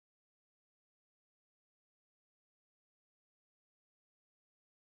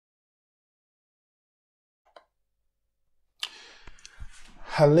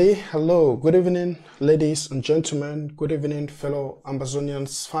Hello, good evening, ladies and gentlemen. Good evening, fellow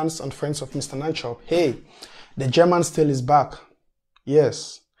Amazonians, fans and friends of Mr. Nanchop. Hey, the German still is back.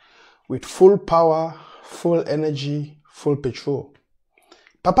 Yes, with full power, full energy, full petrol.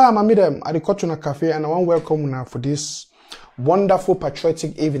 Papa, I'm Amidem at the Kotuna Cafe, and I want to welcome you now for this wonderful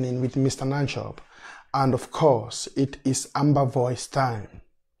patriotic evening with Mr. Nanchop. And of course, it is Amber Voice time.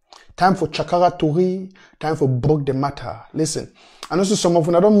 Time for Chakara Tori, time for Broke the Matter. Listen, I know some of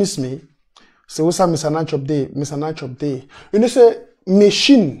you don't miss me. So what's up, Mr. Nanchop Day? You know, say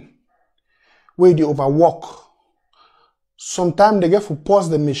machine where they overwork. Sometimes they get for pause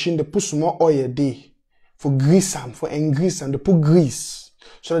the machine, they put some more oil a day for grease and for engrease and they put grease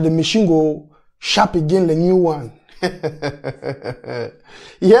so that the machine go sharp again the new one.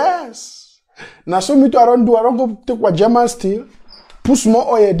 Yes. Now so me too I don't go take what German steel. Put some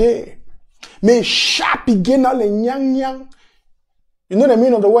more oil there. May sharp again all the nyang. You know the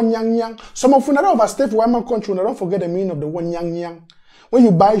meaning of the one nyang. Some of you don't overstay for one country, don't forget the meaning of the one nyang. When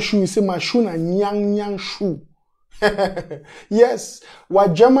you buy shoe, you say my shoe na nyang shoe. Yes,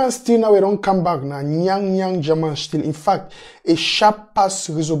 what German steel now we don't come back now. Nyang German steel. In fact, a sharp pass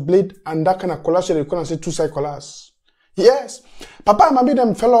razor blade and that kind of color so they can say two-side colors. Yes, Papa, I'm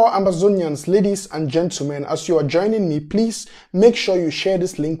them fellow Amazonians, ladies and gentlemen. As you are joining me, please make sure you share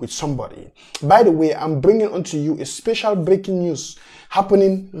this link with somebody. By the way, I'm bringing onto you a special breaking news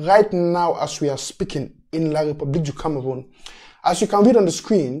happening right now as we are speaking in La République du Cameroon. As you can read on the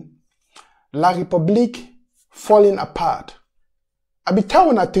screen, La République falling apart. I be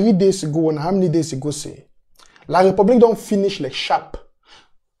telling you 3 days ago and how many days ago say La République don't finish like sharp.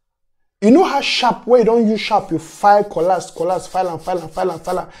 You know how sharp, where you don't use sharp, you file, file,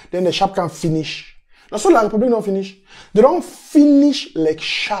 then the sharp can finish. That's what La République don't finish. They don't finish like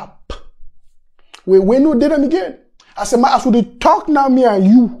sharp. We know them again. As we talk now, me and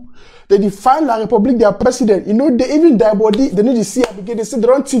you, they define La République, their president. You know, they even their body, they need to see it because they say they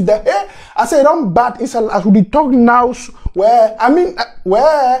don't see that. Hey, I say they don't bad. It's as we talk now, as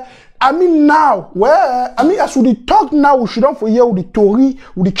we talk now, we should not forget with the Tory,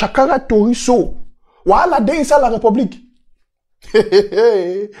 with the Chakara Tory, so. While they inside La République.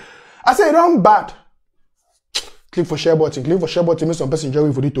 I say, don't bad. Click for share button, make some person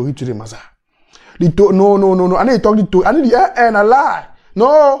join for the Tory today, Maza. No. I need to talk to Tory. I need the and a lie.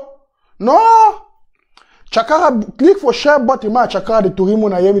 No. Chakara, click for share button, ma Chakara, the Tory,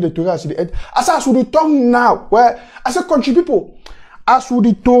 Mona, Yemi, the Tory, as we talk now, where, I say, country people, as with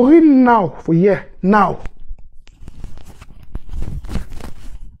the Tory now, for now.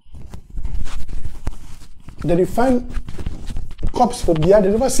 They find cops for beer,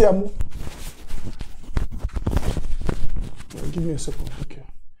 they never see a move. Give me a second, okay.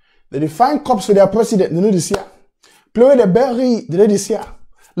 They find cops for their president, they know this year. Play the berry, they know this year.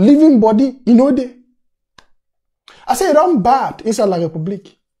 Living body, you know they. I say it don't bad inside La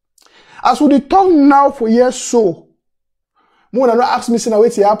République. As we talk now for years so. More than not ask me say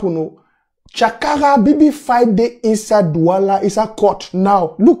wait to happen no. Chakara Bibi 5 day inside Douala is a court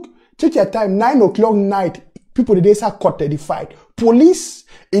now. Look, take your time. 9 o'clock night. People the days are court they fight. Police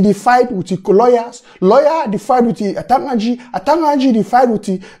they fight with the lawyers. Lawyer they fight with the Atangaji they fight with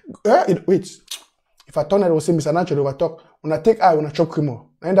the wait. If I turn it, I will say Mr. Nanchop over talk. When I take eye, when I chop cremo.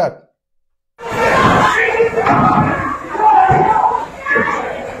 And that.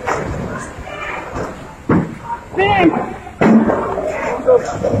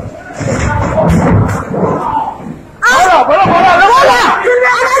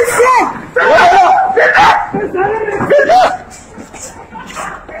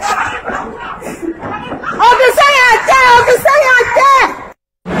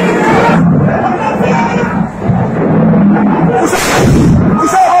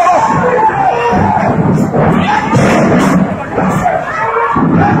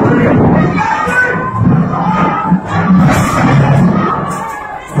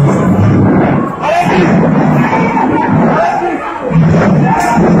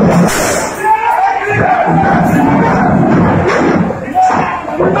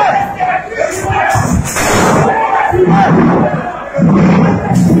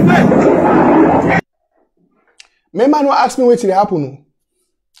 Man no ask me what will happen.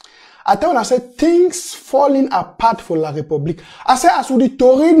 I tell you, I said things falling apart for La République. I said as we the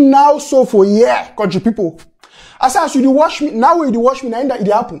Tory now so for country people. I said as you watch me now you watch me now that it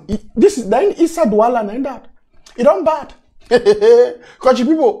happen. This is then inside Douala now that. It don't bad. Country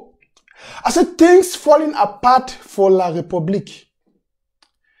people. I said things falling apart for La République.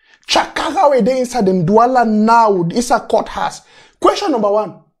 Chakara we dey inside them Douala now. It's a courthouse. Question number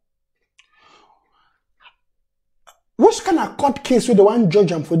 1. Which kind of court case with the one judge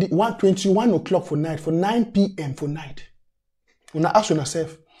them for the 1:21 o'clock for night, for 9 p.m. for night? When I ask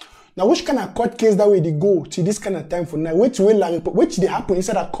yourself, now which kind of court case that way they go to this kind of time for night? Which they happen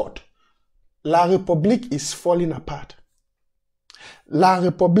inside that court? La République is falling apart. La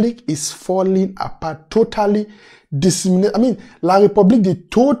République is falling apart, totally disseminated. I mean, La République, they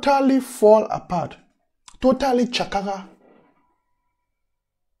totally fall apart. Totally chakara.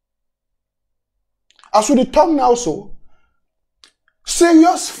 As we talk now, so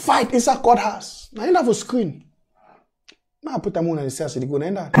serious fight inside courthouse. Now you have a screen. Now I put them on the stairs. They go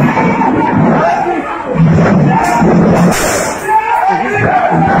in that.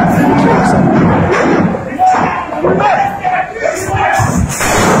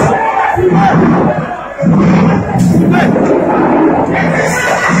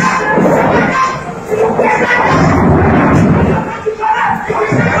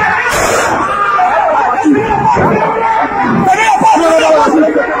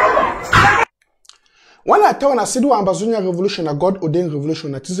 When I tell you, I say, do Amazonian revolution, a God ordained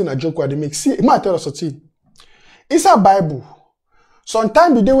revolution, that isn't a joke what they make. See, I tell you something. It's a Bible.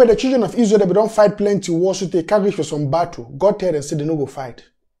 Sometimes the day where the children of Israel, they don't fight plenty wars, so they carry for some battle. God tell them, say they no go fight.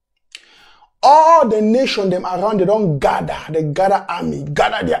 All the nation them around, they don't gather. They gather army,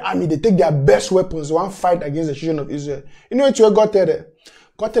 gather their army. They take their best weapons, they want fight against the children of Israel. You know what God tell them?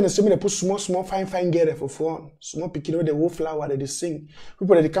 God tell them, they put small, fine gear for fun. Small picking with the wolf flower, they sing.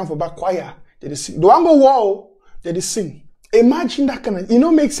 People that they come for back choir. They sing. The one go war, they sing. Imagine that kind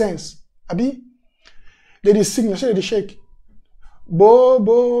of, make sense. Abi? They sing, you say they shake.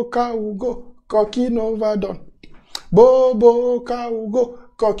 Bobo kaugo, koki no vadon. Bobo kaugo,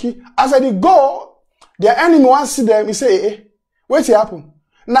 koki. As they go, their enemy wants to see them, he say, hey, what's happen?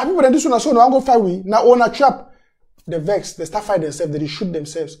 Now people that do so, no one go fight we. Now on a trap. They vex, they start fighting themselves, they shoot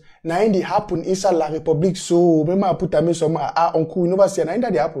themselves. Now in the happen inside La République, so remember I put a some uncle, you never see, now in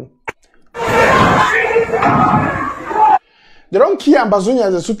that they happen. They don't care Ambazonia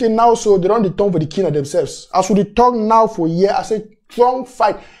as a shooting now, so they don't turn for the king of themselves. As we talk now for a year, I say strong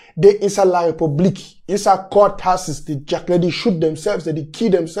fight. They inside La République, inside courthouses, they shoot themselves, they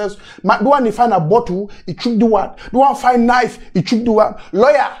kill themselves. The one they find a bottle, it shoot the one. The one find knife, it shoot the one.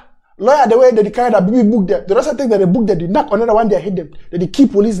 Lawyer, the way they carry that baby book there. The rest of the thing that they book there, they knock another one, they hit them. They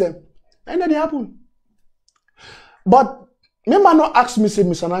keep police them. And then they happen. But remember not ask me, say,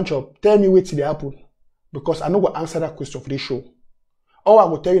 Mr. Nanchop, tell me wait till they happen. Because I know what answer that question for this show. All I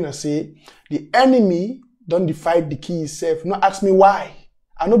will tell you now say, the enemy don't defy the key itself. Not ask me why.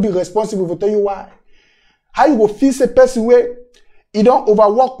 I not be responsible for tell you why. How you go feel a person where he don't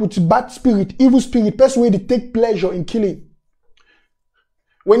overwork with bad spirit, evil spirit, person where they take pleasure in killing.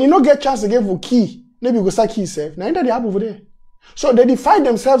 When you don't get chance again for key, maybe you go start key yourself. Now that they happen over there. So they defy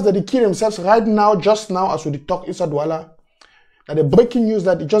themselves, that they kill themselves right now, just now, as we talk inside Douala. That the breaking news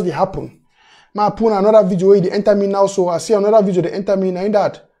that it just they happen. I put another video where they enter me now, so I see another video they enter me now in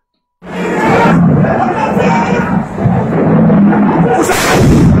that.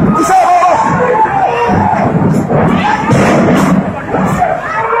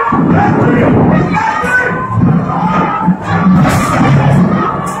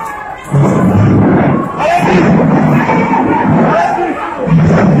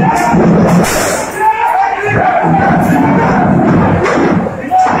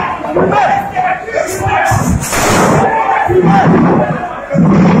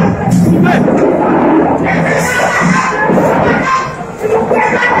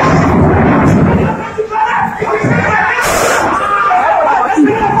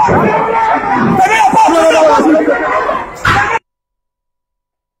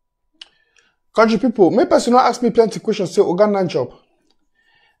 Country people, my person ask me plenty questions. Say, Oga Nanchop,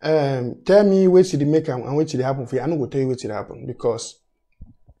 tell me where did they make them and where did they happen for you. I don't go tell you where did they happen because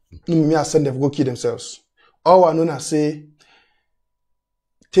me I send them go kill themselves. All I know I say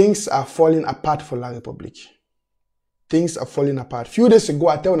things are falling apart for La République. Things are falling apart. Few days ago,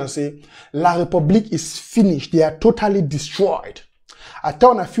 I tell them I say La République is finished. They are totally destroyed. I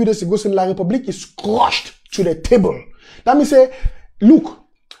tell them a few days ago, say La République is crushed to the table. Let me say, look.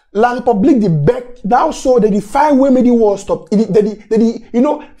 La République, the back, now so they define where the war stop.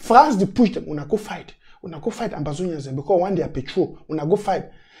 France, they push them. Una go fight Ambazonians because one day petrol. Una go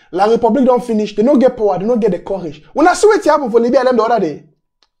fight. La République don't finish. They don't get power. They don't get the courage. Una see what happened for Libya them the other day.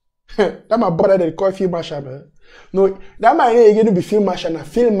 That my brother they call Field Marshal. No, that my name again be Field Marshal.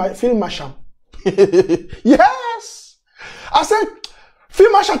 Field Marshal. Yes. I said,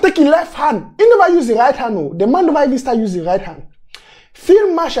 Field Marshal take his left hand. He never use the right hand. No. The man never even start using the right hand.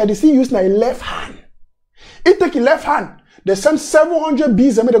 Field Marshal, they see use my left hand. He take his left hand. They send 700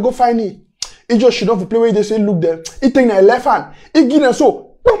 bees and they go find me. He just should not play where they say, look there. He take the left hand. He give them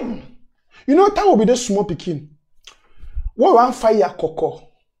so, boom. You know, that will be the small picking. What one fire cocoa?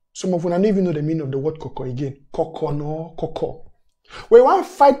 Some of you don't even know the meaning of the word cocoa again. Cocoa, no, cocoa. When one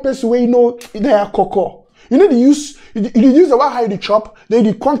fight person where you know they are cocoa. You know, you use the one how you chop, then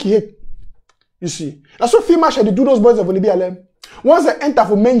you cranky head. You see. That's what female should do those boys of Olibialem. Once they enter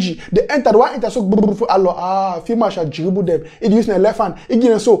for Menji, they enter the one enter so for Allah. Female should dribble them. It use the left hand. It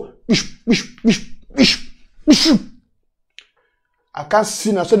give them so I can't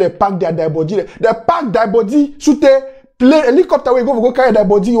see now, so they pack their body. They pack their body, so they plane helicopter will go carry their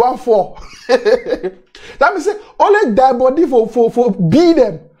body 1-4. That means say only their body for be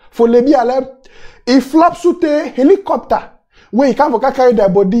them for lebi alem. If flop so the helicopter where you can't carry their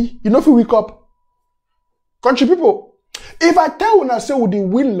body, you know if you wake up. Country people, if I tell when I say would they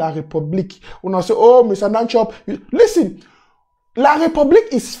win La République, when I say oh Mr. Nanchop, listen, La République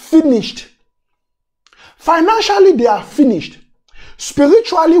is finished. Financially they are finished.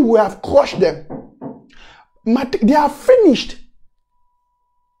 Spiritually we have crushed them. They are finished.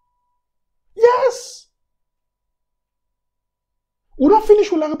 Yes. We don't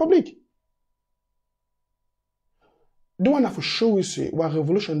finish with La République. The one I for sure we say our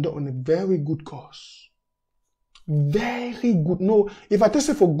revolution done on a very good cause. Very good. No, if I tell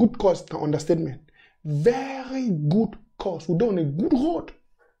you for good cause, an understatement. Very good cause. We done on a good road.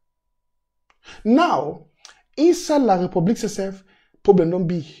 Now, inside La République itself, problem don't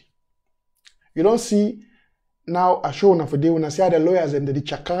be. You don't see. Now, I show now for day when I see how the lawyers and they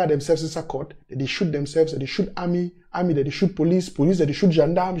chakara themselves in court, that they shoot themselves, that they shoot army, that they shoot police, that they shoot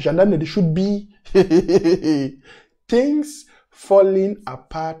gendarme, that they shoot bee. Things falling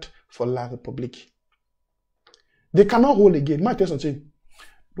apart for La République. They cannot hold again. Might tell you something.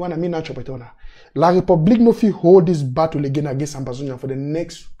 The one I mean Nanchop Clovis. La République no fit hold this battle again against Ambazonia for the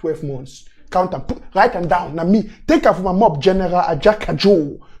next 12 months. Count and put, write and down. Now me, take her from my mob general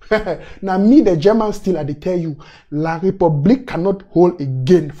Ajakajo. Now me, the German still, I tell you, La République cannot hold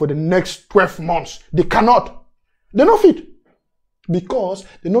again for the next 12 months. They cannot. They're not fit. Because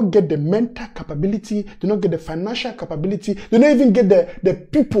they don't get the mental capability, they don't get the financial capability, they don't even get the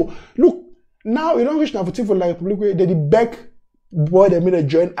people. Look, now you don't reach now for La République, they beg boy they made a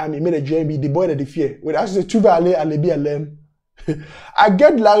join army, made a join me, the boy that they fear. When I say tu vas aller à l'ébi alem. I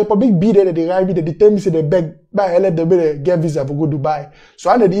get La République be there, they arrive, they tell me say they beg, by let them get visa for go Dubai.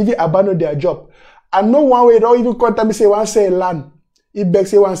 So I they even abandon their job. And no one way don't even contact me say one say land. He beg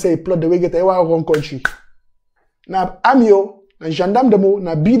say one say plot the way get everyone wrong country. Now Amio, na gendarme demo,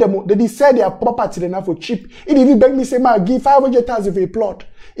 na be demo, they sell their property now for cheap. He even beg me say ma give 500,000 for a plot.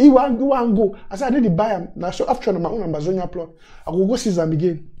 He want go. I said I need to buy him. Now so after my own Amazonia plot, I go see them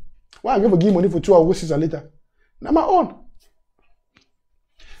again. Why I give money for 2 hours, go see them later. Now my own.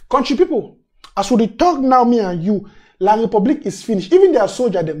 Country people, as we talk now, me and you, La République is finished. Even their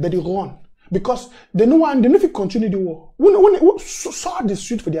soldiers, they run. Because they know if you continue the war. When saw the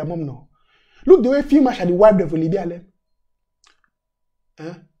street for their mom now. Look the way few much had the wipe them for Libya.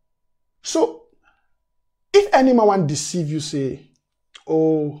 So, if any man want deceive you, say,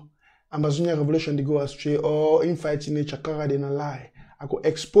 oh, Amazonia revolution they go astray, or infighting in Chakara, they not lie. I go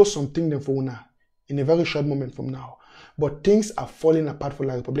expose something them for una in a very short moment from now. But things are falling apart for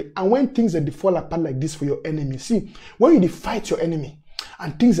La République. And when things that they fall apart like this for your enemy, see, when you fight your enemy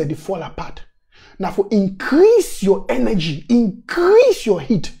and things that they fall apart, now for increase your energy, increase your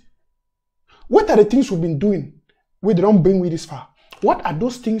heat. What are the things we've been doing where they don't bring we this far? What are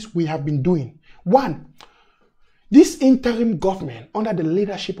those things we have been doing? One, this interim government under the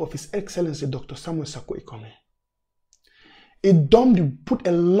leadership of His Excellency Dr. Samuel Sako Ikome, it put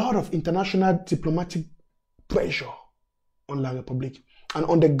a lot of international diplomatic pressure on La République. And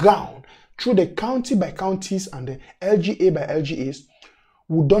on the ground, through the county by counties and the LGA by LGAs,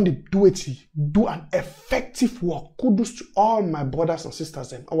 we do an effective work. Kudos to all my brothers and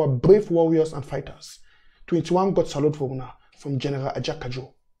sisters and our brave warriors and fighters. 21 God salute for una from General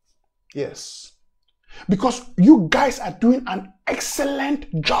Ajakajo. Yes. Because you guys are doing an excellent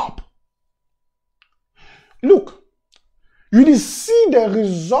job. Look, you will see the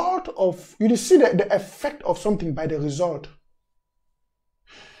result of, you will see the effect of something by the result.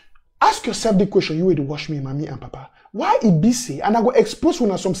 Ask yourself the question, you will watch me, mommy and papa. Why it be say, and I will expose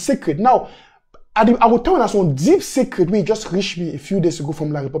one as some secret. Now, I will tell you some deep secret we just reached me a few days ago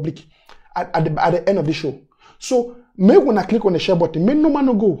from La République at the end of the show. So, maybe when I click on the share button, may no man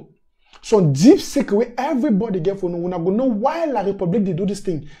no go. So deep secret where everybody get for no, when I go know why La République they do this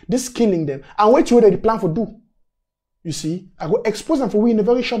thing, this killing them, and what you they plan for do. You see, I go expose them for we in a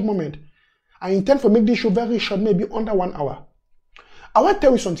very short moment. I intend for make this show very short, maybe under 1 hour. I want to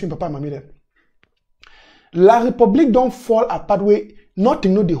tell you something, Papa and Mommy. La Republic don't fall apart where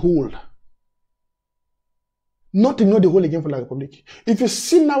nothing know the whole. Nothing know the whole again for La Republic. If you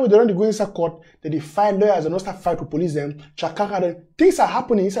see now they don't go inside court, they find lawyers and not start fight to police them, chakaka them. Things are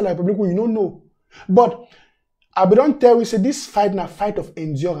happening inside La Republic where you don't know. But I don't tell you, say this fight na fight of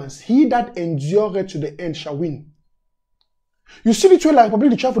endurance. He that endureth to the end shall win. You see the way La Republic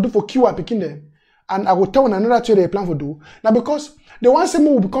they try to do for Kiwa picking them. And I will tell you another thing they plan to do. Now because the one say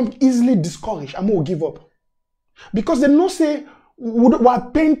more will become easily discouraged and more will give up. Because they know say we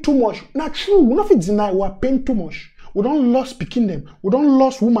are paying too much. Not true. We not fit deny we are paying too much. We don't lose picking them. We don't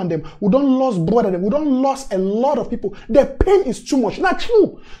lose woman them. We don't lose brother them. We don't lose a lot of people. The pain is too much. Not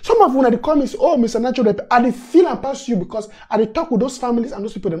true. Some of you when they come is, oh, Mr. Nanchop, I feel and pass you because I talk with those families and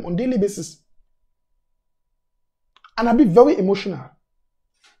those people them on daily basis. And I be very emotional.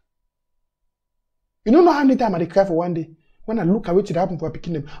 You don't know how many times I cry for one day when I look at what happen for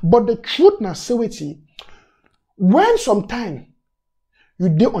picking them. But the truth now say it, when sometime you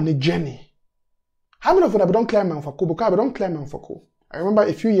dey on a journey. How many of you don't climb Mount Fako? Because I don't climb Mount Fako. I remember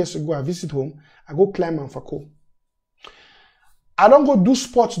a few years ago, I visit home, I go climb Mount Fako. I don't go do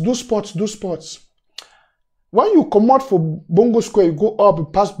sports. When you come out for Bongo Square, you go up, you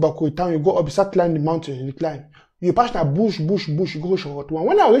pass Bako town, you go up, you start climbing the mountain, you climb. You pass that bush, you go reach a hot one.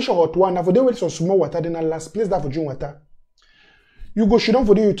 When I reach a hot one, I for there with some small water, then I last place that for drink water. You go sit down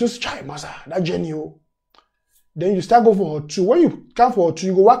for there, you just try, massa, that journey. Then you start go for hot two. When you come for hot two,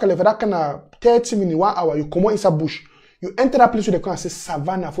 you go walk a level that kind of 30 minutes, 1 hour, you come out inside bush. You enter that place where they come and say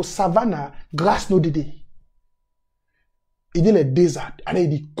savannah. For savannah, grass no day. It is a desert and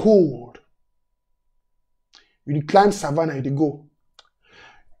it is cold. You climb savannah, you go.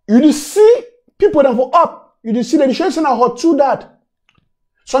 You see people that for up. You see that the show is not hot two that.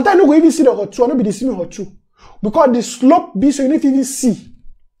 Sometimes you go even see the hot two, I don't be see me hot two. Because the slope be so you don't even see.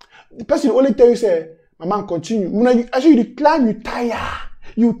 The person only tell you say, my man continue. When you climb, you tire.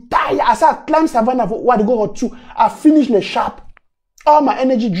 You tire. As I climb savannah for what to go hot two, I finish the sharp. All my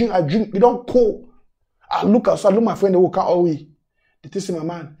energy drink, I drink. It don't cold. I look outside, I look my friend, they walk out all way. They say, my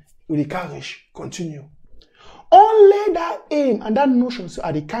man, with the courage, continue. Only that aim and that notion, so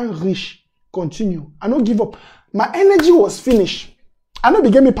they can't reach, continue. I don't give up. My energy was finished. I know they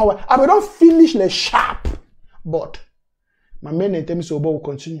gave me power. I don't finish the sharp. But my men and tell me so, but will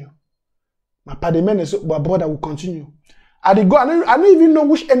continue. My padre men and so, my brother will continue. I don't even know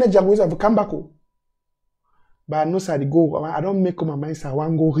which energy I'm going to come back. But I know so I go. I don't make up my mind. So I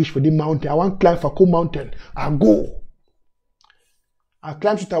want to go reach for the mountain. I want to climb for cool mountain. I go. I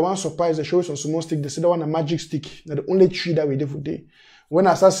climb to Taiwan surprise. They show us some small stick. They say that one a magic stick. That's the only tree that we did for day. When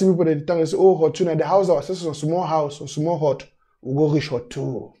I start seeing people at the time, they say, oh, hot two. Now the house I was some small house, some small hut. We'll go reach hot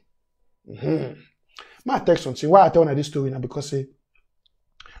two. My text something. Why I tell you this story now? Because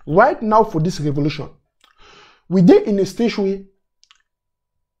right now for this revolution, we did in a stage where you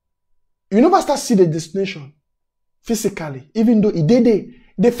never start see the destination physically, even though it did.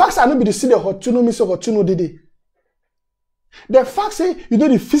 The facts are not be to see the hot two, no miss hot two, no did. The fact say you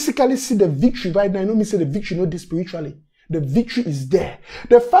don't physically see the victory right now, you don't mean say the victory not this spiritually. The victory is there.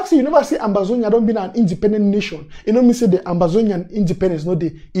 The fact say you never see Amazonia don't be an independent nation. You don't mean say the Amazonian independence not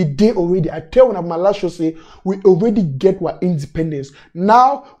there. It there already. I tell one of my last show say we already get our independence.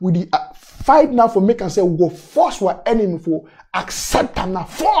 Now we the fight now for make and say we go force our enemy for accept them now.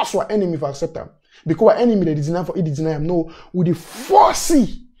 Force our enemy for accept them. Because our enemy they deny for it deny them. No, we the force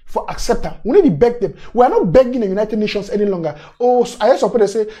for acceptance. We need to beg them. We are not begging the United Nations any longer. Oh, I hear some people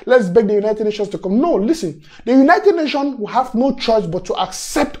say, let's beg the United Nations to come. No, listen. The United Nations will have no choice but to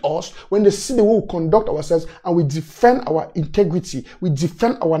accept us when they see the way we conduct ourselves and we defend our integrity. We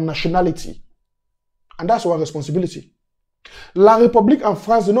defend our nationality. And that's our responsibility. La République and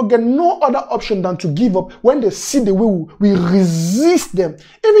France do not get no other option than to give up when they see the way we resist them.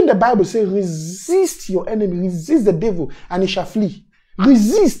 Even the Bible says, resist your enemy, resist the devil, and he shall flee.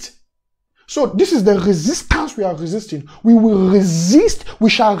 Resist. So this is the resistance we are resisting. We will resist. We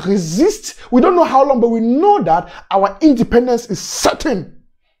shall resist. We don't know how long, but we know that our independence is certain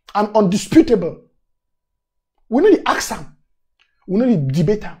and undisputable. We need to ask them. We need to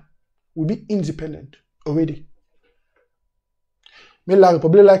debate them. We'll be independent already. May La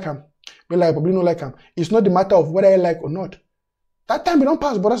République like him. May La République not like him. It's not the matter of whether I like or not. That time we don't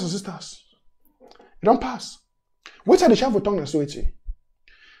pass, brothers and sisters. We don't pass. What's the chance for tongue and so it's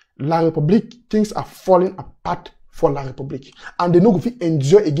La République, things are falling apart for La République. And they know if we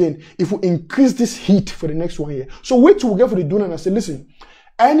endure again, if we increase this heat for the next 1 year. So wait till we get for the donor and say, listen,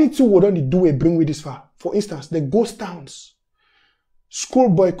 anything we don't do a bring with this far. For instance, the ghost towns, school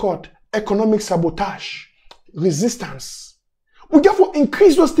boycott, economic sabotage, resistance. We get for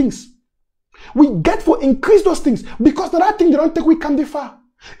increase those things. We get for increase those things because that thing they don't take we come the far.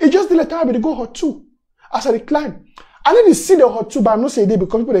 It just the letter they go hot too. As I decline. I need to see the hot too, but I'm not say a day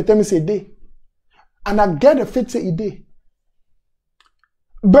because people they tell me say a day. And I get the faith say a day.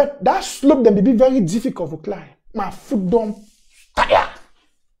 But that slope then be very difficult to climb. My foot don't tire.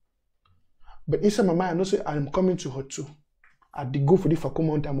 But inside my mind, I know say I'm coming to hot too. I did go for the Fako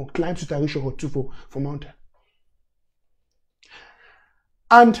mountain, I'm gonna climb to reach hot too for mountain.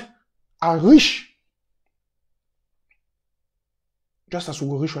 And I reach just as we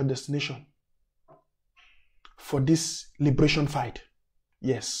will reach our destination for this liberation fight.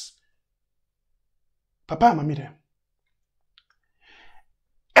 Yes. Papa and Mommy there.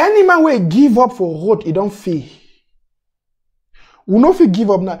 Any man will give up for road, he don't fail. We no fit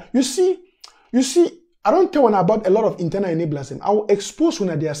give up now. You see, I don't tell one about a lot of internal enablers. I will expose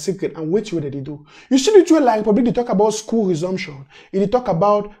when they are secret and wait what they do. You see the two like public they talk about school resumption. They talk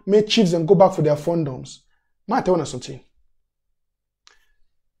about make chiefs and go back for their fundums. I tell you something.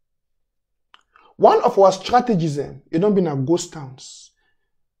 One of our strategies, it don't be in ghost towns.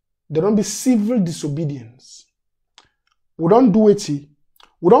 There don't be civil disobedience. We don't do it.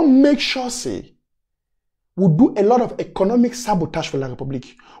 We don't make sure, say, we do a lot of economic sabotage for La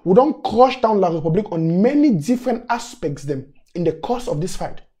République. We don't crush down La République on many different aspects them in the course of this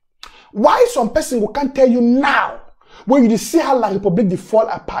fight. Why some person who can't tell you now, when you see how La République they fall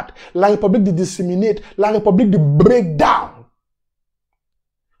apart, La République they disseminate, La République they break down.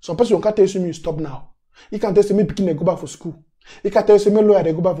 Some person who can't tell you stop now. He can't tell me picking they go back for school. He can't tell me lawyer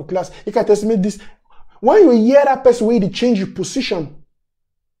they go back for class. He can't tell me this. When you hear that person where they change your position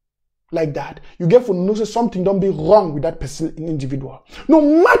like that, you get to know something don't be wrong with that person individual. No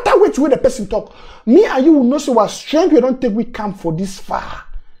matter which way the person talk, me and you will know say what strength we don't take we come for this far.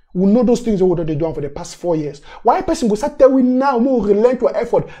 We know those things what they done for the past 4 years. Why a person go start tell we now more relent to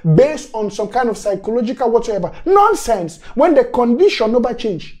effort based on some kind of psychological whatsoever nonsense when the condition never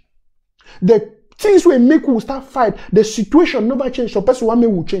change. The things we make we start fight, the situation never change. So person one may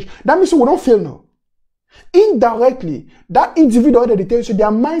will change. That means we don't fail now. Indirectly, that individual that they tell you, so their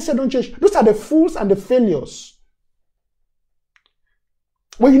mindset don't change. Those are the fools and the failures.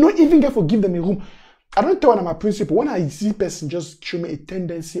 When you don't even get to give them a room. I don't tell them my principle. When I see person just show me a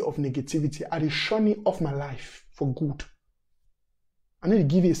tendency of negativity, I shun it off my life for good. I need to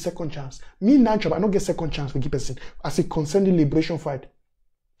give you a second chance. Me, Nanchop, I don't get second chance for give person. As a concerning liberation fight,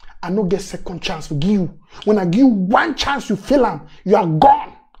 I don't get second chance for give you. When I give you one chance, you fail them. You are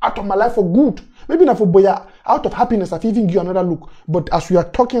gone out of my life for good. Maybe not for boya, out of happiness, I've even give you another look. But as we are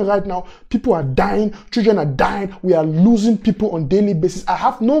talking right now, people are dying, children are dying, we are losing people on daily basis. I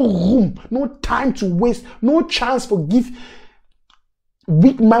have no room, no time to waste, no chance for give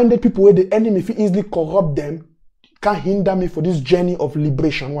weak-minded people where the enemy, if he easily corrupt them, can hinder me for this journey of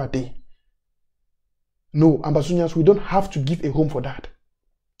liberation one day. No, Ambassadors, we don't have to give a room for that.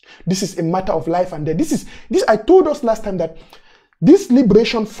 This is a matter of life and death. This I told us last time that this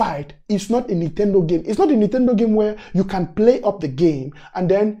liberation fight is not a Nintendo game. It's not a Nintendo game where you can play up the game and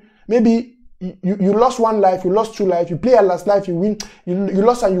then maybe you lost one life, you lost 2 lives, you play a last life, you win, you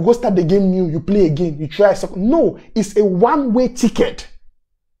lost and you go start the game new, you play again, you try something. No, it's a one-way ticket.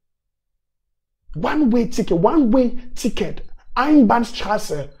 One-way ticket, one-way ticket.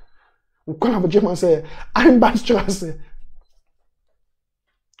 Einbahnstraße. We call have a German say Einbahnstraße.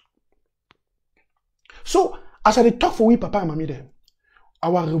 So, as I talk for we, Papa and Mommy there,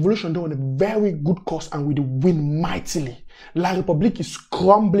 our revolution done on a very good course and we win mightily. La République is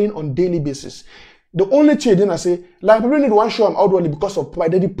crumbling on daily basis. The only thing then I say, La République need one show them outwardly because of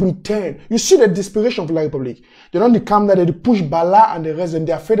pride. They pretend. You see the desperation of La République. They don't come there, they push Bala and the rest, and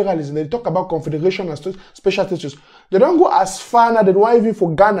they are federalism. They talk about confederation and special status. They don't go as far now, they don't even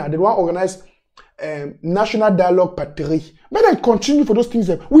for Ghana, they don't organize national dialogue patrie. But then continue for those things.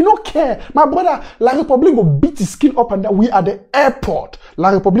 We don't care. My brother, La République will beat his skin up and down. We are the airport.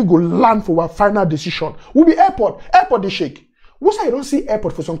 La République will land for our final decision. We'll be airport. Airport they shake. What's why you don't see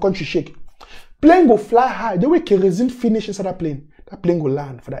airport for some country shake? Plane go fly high. The way kerosene finish inside that plane go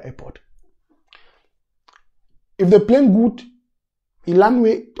land for that airport. If the plane good, it land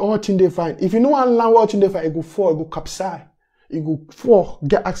way all thing they find. If you know one land all thing they find, it go fall, it go capsize, it go fall,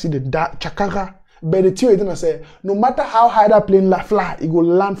 get accident, that chakara. But the theory then say, no matter how high that plane fly, it go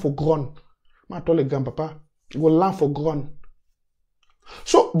land for ground. I told the grandpapa, it go land for ground.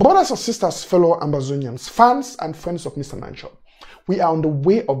 So, brothers and sisters, fellow Ambazonians, fans and friends of Mr. Nanchop, we are on the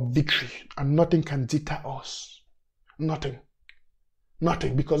way of victory and nothing can deter us. Nothing.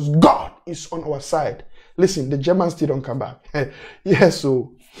 Nothing, because God is on our side. Listen, the Germans still don't come back. Yes,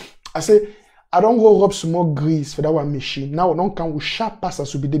 so I say, I don't go rub some more grease for that one machine. Now, don't come with sharp pass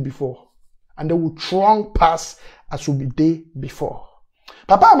as we did before. and they will strong pass as will be day before.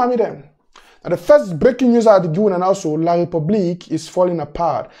 Papa and mommy them. Now the first breaking news I had to do and also La République is falling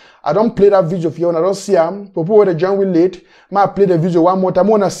apart. I don't play that video for you and I don't see them. People where the join will late. I play the video one more time. I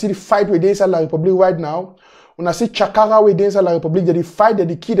want to see the fight with inside La République right now. When I see Chakara with inside La République, they fight,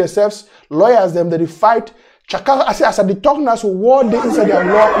 they kill themselves, lawyers them, they fight. Chakara, I say as they talk now, so war they inside their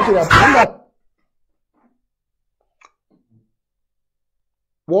law, inside their product.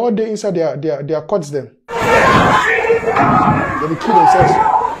 War they inside their courts them. They kill themselves.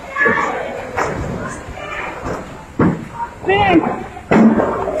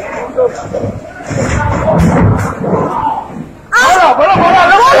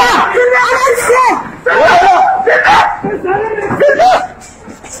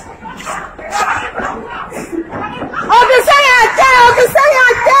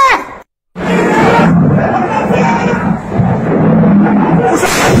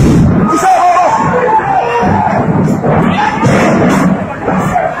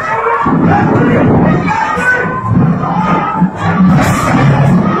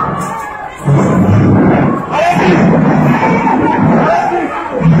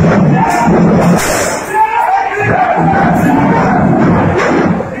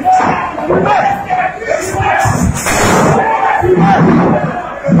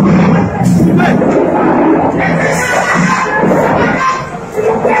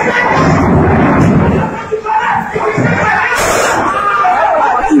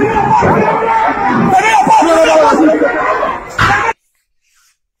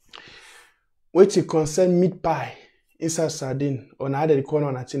 What you concern meat pie inside sardine or now they corner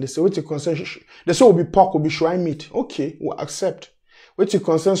on a thing. They say what you concern they say will be pork, will be swine meat. Okay, we'll accept. What you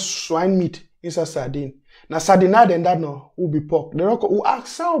concern swine meat inside sardine. Now sardine then that no will be pork. They don't will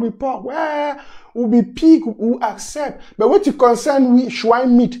accept will be pork. Where will be pig will accept. But what you concern with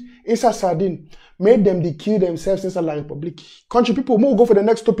swine meat inside sardine made them they kill themselves inside La République. Country people more go for the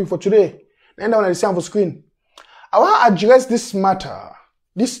next topic for today. Then down on the same for screen. I want to address this matter,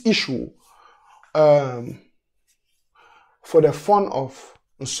 this issue. For the Fon of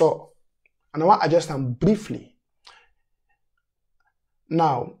Nso, and I want to address them briefly.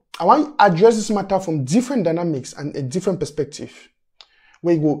 Now, I want to address this matter from different dynamics and a different perspective,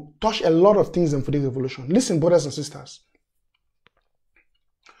 where you will touch a lot of things for the revolution. Listen, brothers and sisters,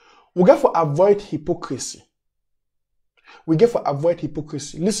 we get to avoid hypocrisy. We get to avoid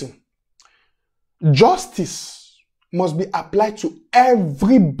hypocrisy. Listen, justice must be applied to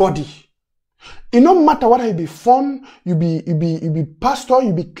everybody. It no matter what you be fun, you be pastor,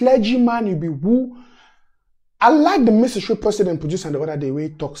 you be clergyman, you be who. I like the message the president produced and the other day where he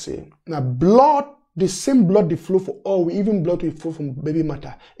talks saying, now blood, the same blood they flow for all, we even blood will flow from baby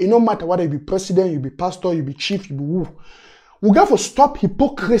matter. It no matter whether you be president, you be pastor, you be chief, you be who. We got to stop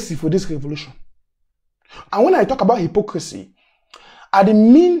hypocrisy for this revolution. And when I talk about hypocrisy, I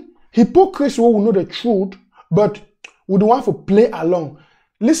didn't mean hypocrisy where we know the truth, but we don't want to play along.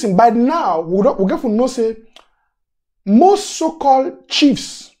 Listen, by now, we get to know, say, most so-called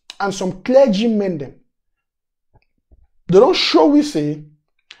chiefs and some clergymen, them, they don't show we say,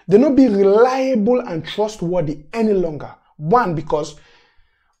 they don't be reliable and trustworthy any longer. One, because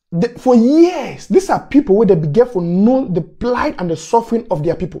for years, these are people where they begin to know the plight and the suffering of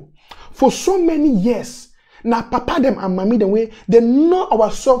their people. For so many years, now papa them and mommy them, way, they know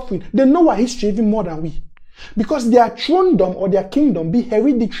our suffering, they know our history even more than we. Because their throndom or their kingdom be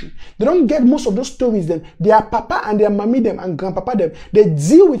hereditary. They don't get most of those stories then. Their papa and their mommy them and grandpapa them, they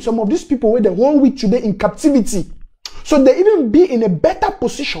deal with some of these people where the whole week today in captivity. So they even be in a better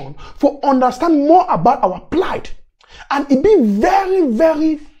position for understand more about our plight. And it be very,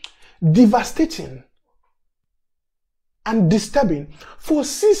 very devastating and disturbing for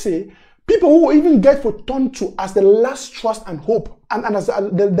Sise, people who even get for turned to as the last trust and hope, and as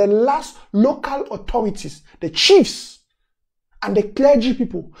the last local authorities, the chiefs and the clergy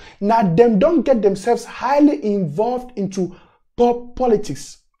people. Now them don't get themselves highly involved into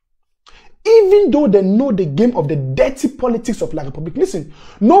politics. Even though they know the game of the dirty politics of La République. Listen,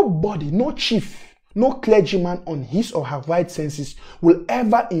 nobody, no chief, no clergyman on his or her right senses will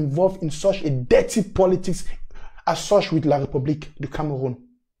ever involve in such a dirty politics as such with La République du Cameroon.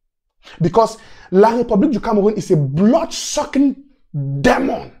 Because La République du Cameroon is a blood-sucking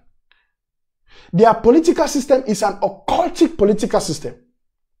demon. Their political system is an occultic political system.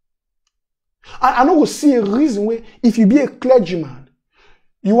 And I know we'll see a reason where if you be a clergyman,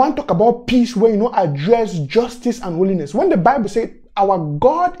 you want to talk about peace where you know address justice and holiness. When the Bible says our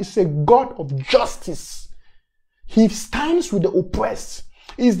God is a God of justice, He stands with the oppressed.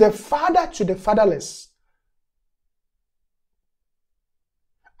 He is the father to the fatherless.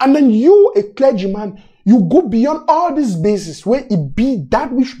 And then you, a clergyman, you go beyond all these bases where it be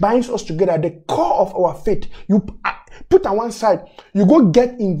that which binds us together, the core of our faith. You put on one side, you go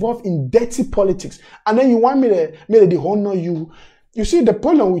get involved in dirty politics, and then you want me to honor you. You see, the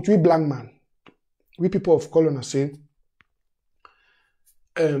problem with we black man, we people of color are saying,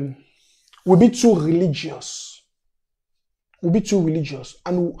 we be too religious. We be too religious,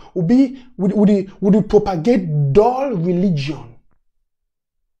 and we propagate dull religion.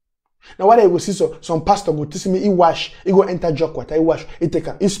 Now, what I will see, some pastor go teach me, he wash, he go enter jug water, he wash, he take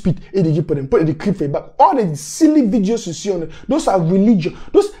he spit, he dig put them, put the creep back. All the silly videos you see on it, those are religion.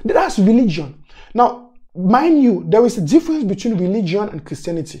 That's religion. Now, mind you, there is a difference between religion and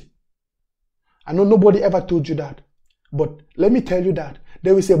Christianity. I know nobody ever told you that, but let me tell you that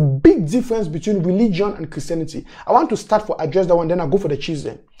there is a big difference between religion and Christianity. I want to start for address that one, then I'll go for the cheese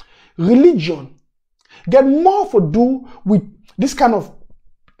then. Religion get more to do with this kind of,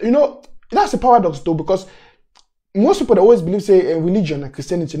 that's a paradox though, because most people always believe, say, religion and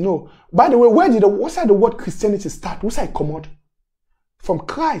Christianity. No. By the way, what's the word Christianity start? What's that come out? From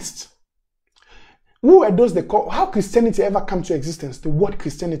Christ. Who are those they call? How Christianity ever come to existence? The word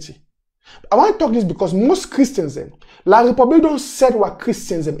Christianity. I want to talk this because most Christians, La Republic don't set what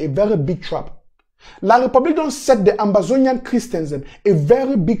Christians a very big trap. La Republic don't set the Amazonian Christians a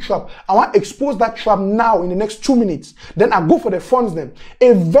very big trap. I want to expose that trap now in the next 2 minutes. Then I go for the funds then.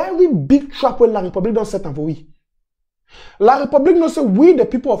 A very big trap where La Republic don't set them for we. La Republic don't say we, the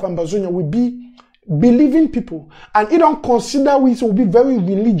people of Amazonia, will be believing people. And it don't consider we will be very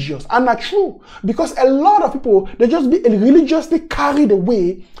religious. And not true. Because a lot of people, they just be religiously carried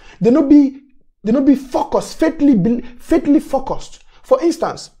away. They not be focused, faithfully focused. For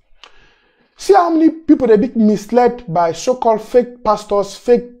instance, see how many people they be misled by so-called fake pastors,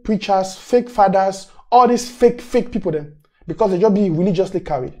 fake preachers, fake fathers, all these fake people then, because they just be religiously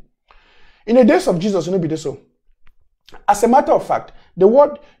carried. In the days of Jesus, it will be this so. As a matter of fact, the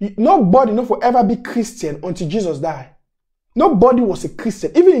word, nobody no forever be Christian until Jesus died. Nobody was a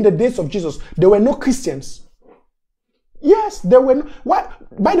Christian. Even in the days of Jesus, there were no Christians. Yes, there were no,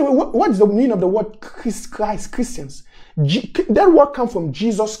 by the way, what is the meaning of the word Christ, Christians? That word comes from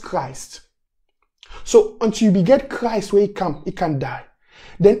Jesus Christ. So until you beget Christ where he can die.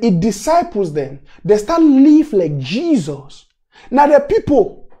 Then it disciples them. They start live like Jesus. Now the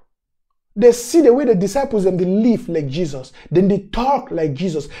people, they see the way the disciples them, they live like Jesus. Then they talk like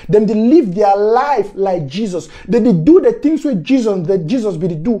Jesus. Then they live their life like Jesus. Then they do the things that Jesus be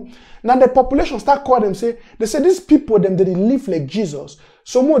do. Now the population start calling them, they say these people them they live like Jesus.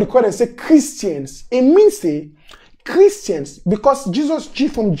 So more they call them say Christians. It means say Christians because Jesus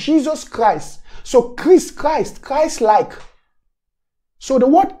from Jesus Christ. So Christ-like. So the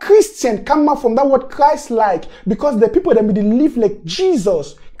word Christian come out from that word Christ-like because the people that they live like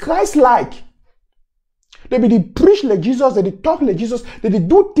Jesus, Christ-like. They preach like Jesus, they talk like Jesus, they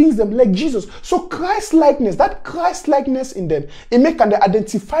do things them like Jesus. So Christ-likeness, that Christ-likeness in them, it make them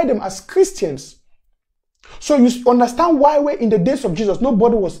identify them as Christians. So you understand why in the days of Jesus,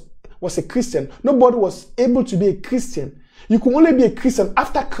 nobody was a Christian. Nobody was able to be a Christian. You could only be a Christian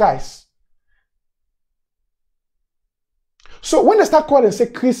after Christ. So when they start calling and say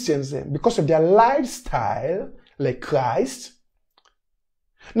Christians because of their lifestyle, like Christ,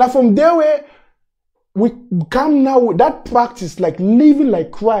 now from there where we come now with that practice, like living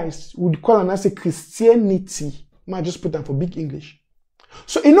like Christ, we call and say Christianity. I might just put them for big English.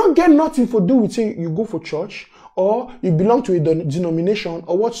 So it don't get nothing to do with say you go for church or you belong to a denomination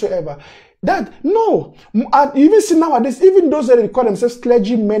or whatsoever. That, no. You even see nowadays, even those that they call themselves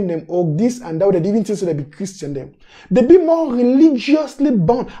clergymen them, or this and that, they even think so they be Christian them. They be more religiously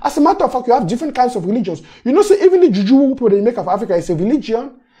bound. As a matter of fact, you have different kinds of religions. You know, so even the juju people they make of Africa is a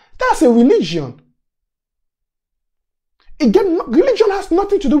religion. That's a religion. Again, religion has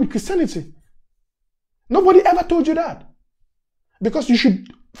nothing to do with Christianity. Nobody ever told you that. Because you should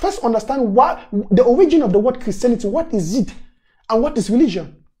first understand what the origin of the word Christianity, what is it, and what is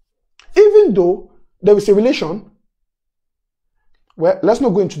religion. Even though there is a relation, well, let's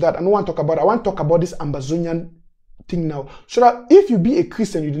not go into that. I don't want to talk about it. I want to talk about this Amazonian thing now. So that if you be a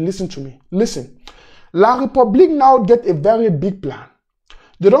Christian, you listen to me. Listen. La Republic now get a very big plan.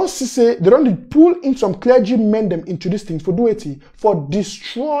 They don't pull in some clergymen them into this thing for do it, for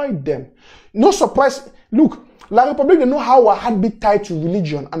destroy them. No surprise. Look, La Republic, they know how our heart be tied to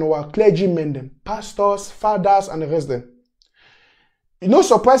religion and our clergymen them, pastors, fathers, and the rest of them. No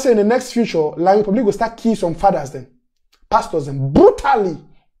surprise in the next future, La Republic will start killing some fathers then, pastors them, brutally.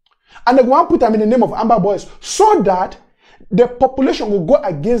 And they go and put them in the name of Amber Boys, so that the population will go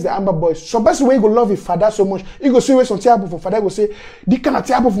against the Amber boys. Some person where you go love his father so much, you go see where some terrible for father, go say, "This kind of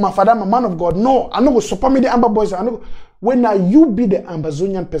terrible for my father, my man of God." No, I know go support me the Amber boys. I know when now you be the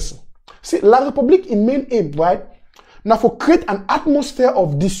Ambazonian person. See, La République in main aim, right? Now for create an atmosphere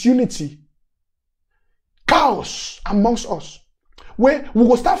of disunity, chaos amongst us, where we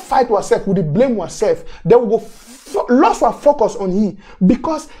will start fight ourselves, we will blame ourselves, then we will lost our focus on him,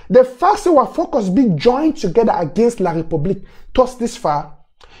 because the fact that our focus be joined together against La République thus this far,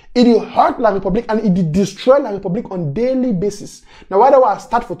 it will hurt La République and it will destroy La République on daily basis. Now, why do I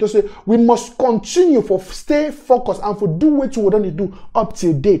start for to say we must continue for stay focused and for do what we don't do up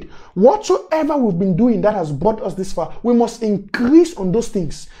till date. Whatsoever we've been doing that has brought us this far, we must increase on those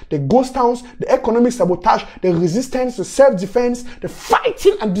things. The ghost towns, the economic sabotage, the resistance, the self-defense, the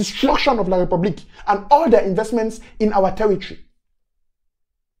fighting and destruction of La République, and all their investments in our territory.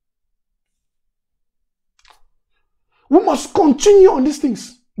 We must continue on these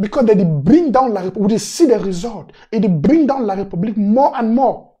things. Because they bring down La République, we see the result. It bring down La République more and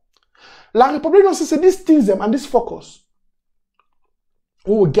more. La République also say these things and this focus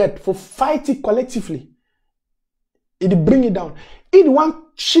we will get for fighting collectively. It bring it down. It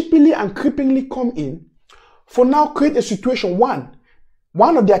want cheaply and creepingly come in for now create a situation.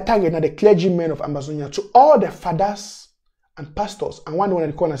 One of their target are the clergymen of Amazonia, to all the fathers and pastors, and one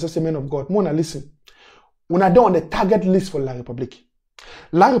they call as men of God. Mona, listen. When I do on the target list for La République.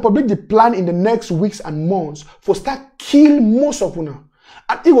 La République the plan in the next weeks and months for start kill most of una.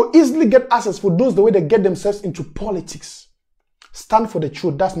 And it will easily get access for those the way they get themselves into politics. Stand for the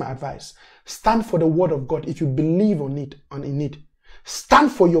truth. That's my advice. Stand for the word of God if you believe on it and in it.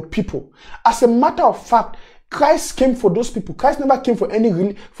 Stand for your people. As a matter of fact, Christ came for those people. Christ never came for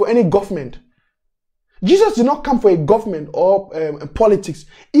any government. Jesus did not come for a government or politics.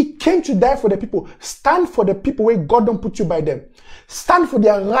 He came to die for the people. Stand for the people where God don't put you by them. Stand for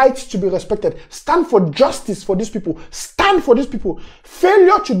their rights to be respected. Stand for justice for these people. Stand for these people.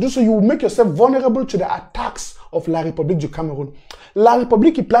 Failure to do so, you will make yourself vulnerable to the attacks of La République du Cameroon. La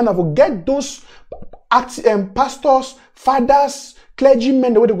République plan to get those pastors, fathers,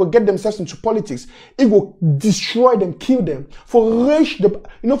 clergymen, the way they will get themselves into politics. It will destroy them, kill them, for raise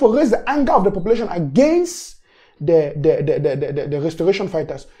the anger of the population against the restoration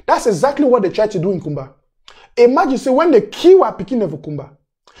fighters. That's exactly what they tried to do in Kumba. Imagine, say, when they kill our Pekin of Kumba,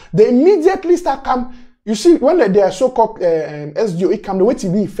 they immediately start come. You see, when they are so-called SDO, come the way to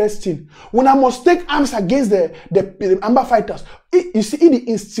be first thing. When I must take arms against the Amber fighters, you see, it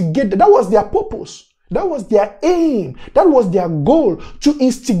instigated. That was their purpose. That was their aim. That was their goal, to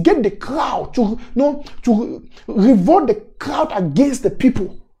instigate the crowd, to revolt the crowd against the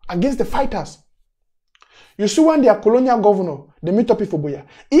people, against the fighters. You see, when their colonial governor, the meet up for Boya,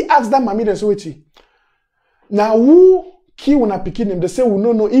 he asked them, Mami, the now who kill when I pick them? They say, we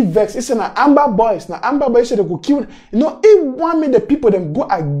no, he vex. It's an Amber boys. Now Amber boys say they go kill. He want me the people them go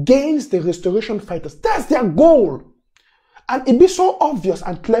against the restoration fighters. That's their goal. And it be so obvious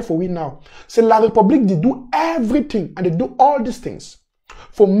and clear for we now. Say La République, they do everything and they do all these things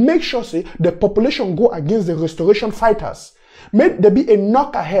for make sure say the population go against the restoration fighters. May there be a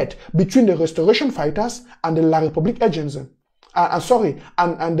knock ahead between the restoration fighters and the La République agents.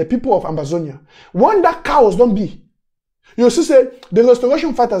 And the people of Amazonia. When that chaos don't be, you see, say the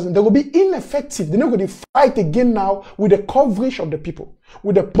restoration fighters, they will be ineffective. They're not going to fight again now with the coverage of the people,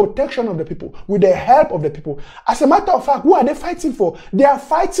 with the protection of the people, with the help of the people. As a matter of fact, who are they fighting for? They are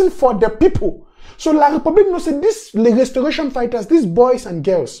fighting for the people. So La République knows that these restoration fighters, these boys and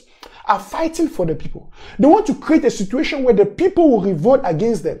girls, are fighting for the people. They want to create a situation where the people will revolt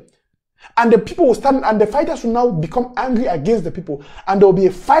against them. And the people will stand, and the fighters will now become angry against the people. And there will be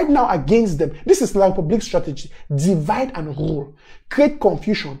a fight now against them. This is La République's strategy. Divide and rule. Create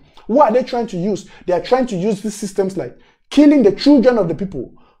confusion. What are they trying to use? They are trying to use these systems like killing the children of the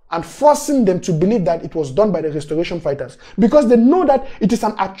people and forcing them to believe that it was done by the restoration fighters. Because they know that it is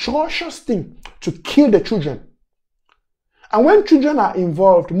an atrocious thing to kill the children. And when children are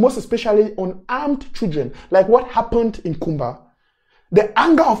involved, most especially unarmed children, like what happened in Kumba, the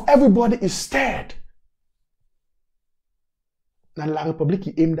anger of everybody is stirred. Now La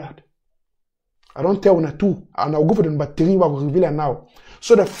République aimed at. I don't tell una two, and I'll go for the number 3, what will reveal now.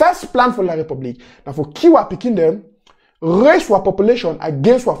 So the first plan for La République, now for Kiwa picking them, raise our population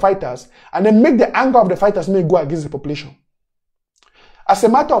against our fighters, and then make the anger of the fighters may go against the population. As a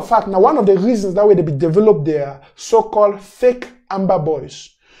matter of fact, now one of the reasons that way they developed their so-called fake Amber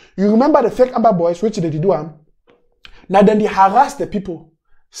boys. You remember the fake Amber boys, which they do? Now then they harass the people,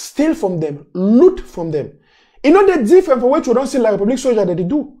 steal from them, loot from them. You know the difference for which we don't see La République soldier that they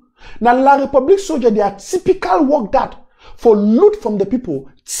do. Now La République soldier, they are typical work that for loot from the people,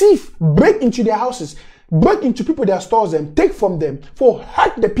 thief, break into their houses, break into people their stores and take from them, for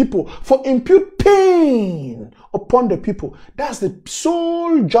hurt the people, for impute pain upon the people. That's the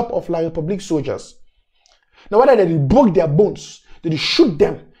sole job of La Republique soldiers. Now whether they broke their bones, they shoot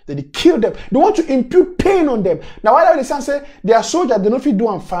them, they kill them, they want to impute pain on them. Now whether they say they are soldiers, they don't feel do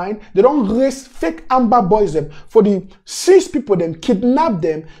and fine, they don't raise fake amber boys them, for the seize people them, kidnap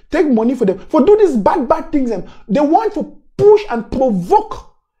them, take money for them, for do these bad things them. They want to push and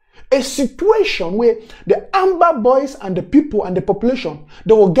provoke a situation where the amber boys and the people and the population,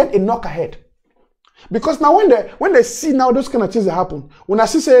 they will get a knock ahead. Because now when they see now those kind of things that happen, when I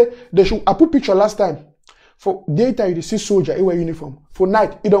say they should, I put picture last time, for daytime you see soldier, he wear uniform. For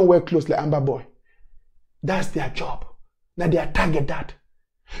night, he don't wear clothes like amber boy. That's their job. Now they target that.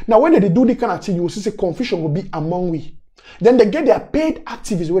 Now when they do the kind of thing, you will see confusion will be among we. Then they get their paid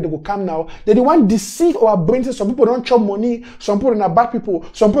activists where they will come now. They want to deceive our brains. Some people don't chop money. Some people are bad people.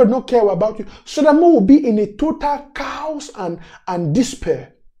 Some people don't care about you. So that more will be in a total chaos and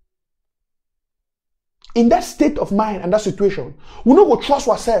despair. In that state of mind and that situation, we not go trust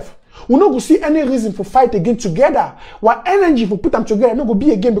ourselves. We not go see any reason for fight again together. What energy for put them together not go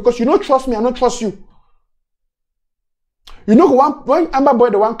be again because you don't trust me, I don't trust you. You know, one amber boy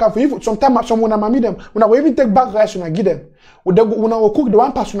the one come for you. Sometimes someone will meet them. When I will even take back rice when I give them. When I will cook the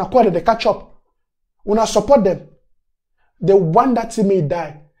one person when I call they catch up. When I support them, the one that see me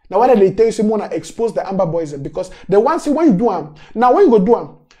die. Now why they tell you someone expose the amber boys because the one say when you do them. Now when you go do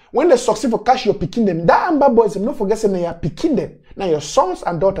them, when they succeed for catch your picking them, that amber boys don't forget saying they are picking them. Now your sons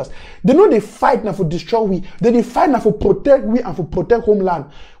and daughters, they know they fight now for destroy we. They fight now for protect we and for protect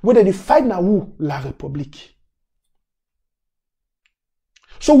homeland. Where they fight now who? La Republique.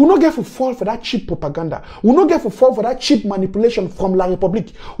 So we not get to fall for that cheap propaganda. We not get to fall for that cheap manipulation from La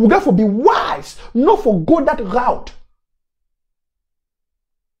Republique. We get to be wise, not for go that route.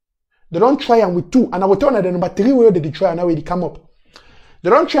 They don't try and with two, and I will tell you the number 3 where they try and now they come up. They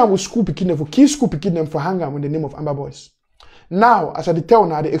don't try and with school picking them for key school picking them for hang out in the name of Amber Boys. Now, as I tell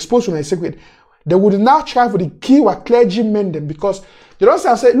now, they expose to my secret. They would now try for the key or clergymen them because they don't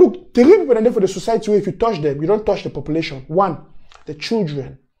say, look, 3 people are there for the society where if you touch them, you don't touch the population. 1. The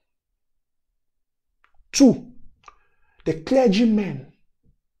children. 2, the clergymen.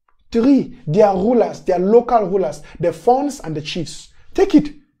 3, their rulers, their local rulers, the Fons and the chiefs. Take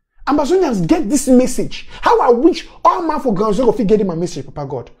it. Amazonians get this message. How I wish all man for Grand Zero get my message, Papa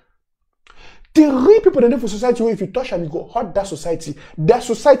God. 3 people in the society where if you touch them, you go hurt that society. That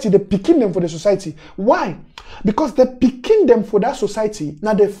society, they picking them for the society. Why? Because they picking them for that society.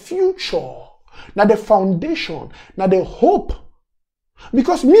 Now the future, now the foundation, now the hope.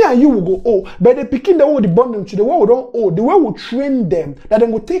 Because me and you will go, oh, but they picking the way they bond them to the way we don't owe, the way we train them, that they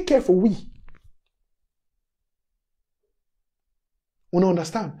will take care for we. We don't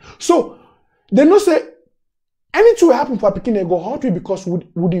understand. So, they don't say, anything will happen for picking, they go hurt we because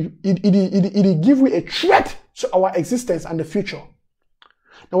it give we a threat to our existence and the future.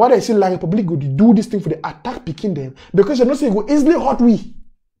 Now, why they say La Republique would do this thing for the attack picking them? Because they don't say it will easily hurt we.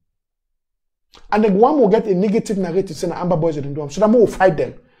 And then one will get a negative narrative saying Amber Boys didn't do them. So that more will fight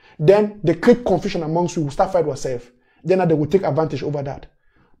them. Then they create confusion amongst you. We'll start fight ourselves. Then they will take advantage over that.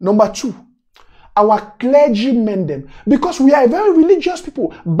 Number 2, our clergymen them. Because we are very religious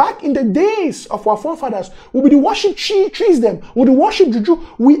people. Back in the days of our forefathers, we would worship trees them. We would worship juju.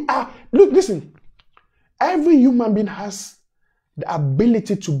 We are, look, listen. Every human being has the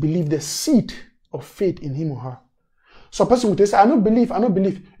ability to believe the seed of faith in him or her. So a person would say, I don't believe, I don't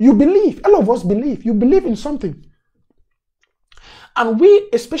believe. You believe. All of us believe. You believe in something. And we,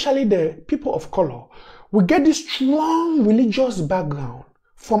 especially the people of color, we get this strong religious background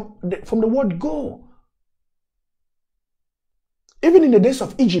from the word go. Even in the days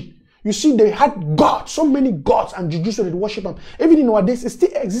of Egypt, you see they had gods, so many gods and juju so they worship them. Even in our days, it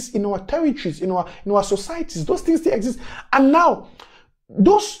still exists in our territories, in our societies. Those things still exist. And now,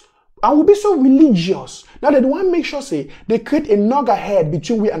 and we'll be so religious. Now they want to make sure, say, they create a loggerhead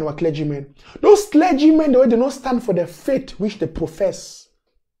between we and our clergymen. Those clergymen, the way they don't stand for the faith which they profess,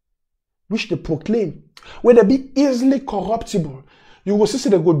 which they proclaim, where they be easily corruptible. You will see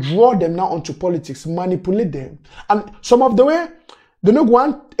they go draw them now onto politics, manipulate them. And some of the way, they don't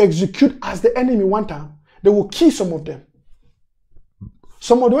want to execute as the enemy want them. They will kill some of them.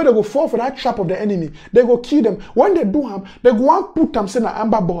 Some of the way they go fall for that trap of the enemy, they go kill them. When they do them, they go and put them saying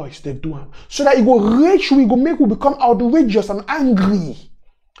Amber Boys, they do them. So that it go rage, we go make we become outrageous and angry.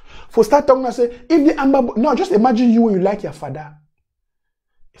 For start talking and say, if the Amber Boy, no, just imagine you when you like your father.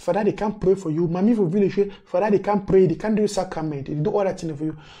 For that, they can't pray for you. Mami for village, for that, they can't pray. They can't do sacrament. They do all that thing for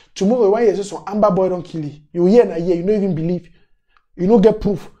you. Tomorrow, why is some amber boy don't kill you? You hear and hear. You don't even believe. You don't get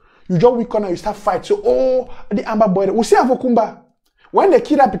proof. You just weak corner. You start fight. So, oh, the amber boy. We see Avokumba. When they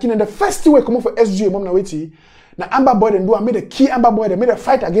kill that beginning, the first thing we come up for SG, mom na wait. Now amber boy them do. I made a key amber boy. They made a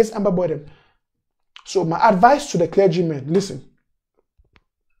fight against amber boy them. So my advice to the clergymen: listen.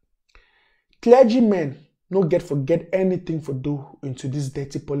 Clergymen no forget anything for do into this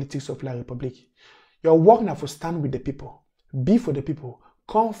dirty politics of La Republic. Your work now for stand with the people, be for the people,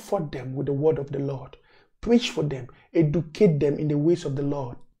 comfort them with the word of the Lord, preach for them, educate them in the ways of the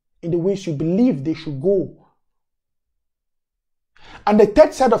Lord, in the ways you believe they should go. And the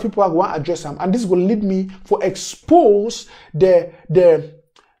third side of people I want to address them, and this will lead me for expose the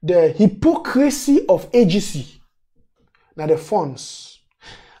hypocrisy of AGC. Now the funds.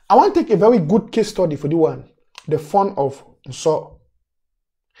 I want to take a very good case study for the one, the Fon of Nso.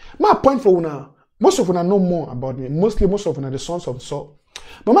 My point for una, most of una know more about me. Most of una the sons of Nso.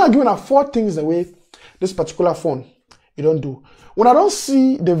 But I'm giving you 4 things the way this particular phone you don't do. When I don't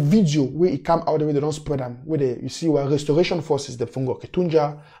see the video where it come out the way they don't spread them, where you see where restoration forces, the Fungo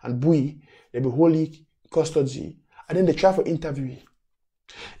Ketunja and Bui, they be holy custody, and then they try for interview.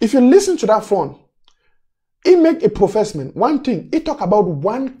 If you listen to that phone, he make a professment. One thing, he talk about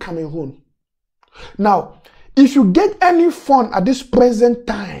one Cameroon. Now, if you get any fun at this present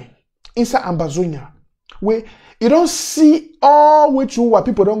time inside Ambazonia, where you don't see all which what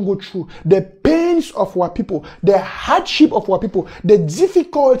people don't go through, the pains of our people, the hardship of our people, the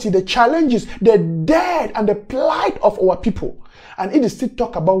difficulty, the challenges, the death and the plight of our people, and it is still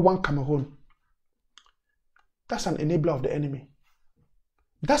talk about one Cameroon. That's an enabler of the enemy.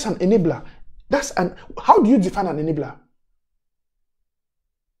 That's an enabler. How do you define an enabler?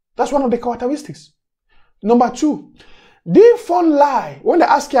 That's one of the characteristics. Number 2, the phone lie. When they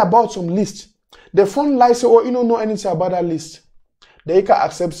ask you about some list, the phone lie say, oh, you don't know anything about that list. They can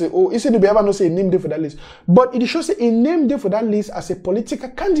accept, say, oh, you said you ever know say a name there for that list. But it shows a name there for that list as a political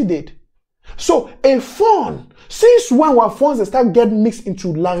candidate. So a phone, since when our phones they start getting mixed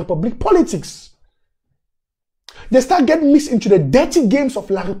into La Republic politics, they start getting mixed into the dirty games of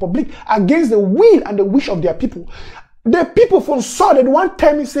La Republic against the will and the wish of their people. The people from saw that one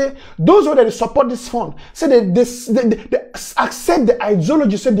time say, those who that support this fund, say they accept the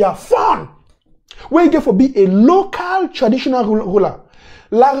ideology, say they are fun. Where you get for be a local traditional ruler.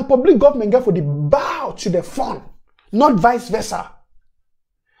 La Republic government get for the bow to the fund, not vice versa.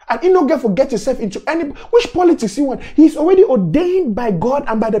 And he not get for get himself into any, which politics he want. He's already ordained by God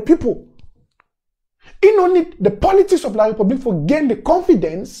and by the people. He don't need the politics of La Republic for gain the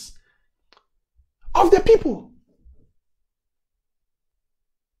confidence of the people.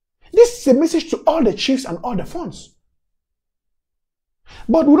 This is a message to all the chiefs and all the funds.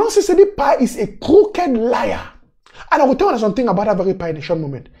 But we don't see the pie is a crooked liar. And I will tell you something about that very pie in a short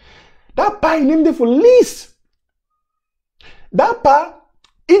moment. That pie named there for lease. That pie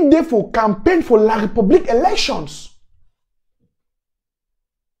is there for campaign for La Republic elections.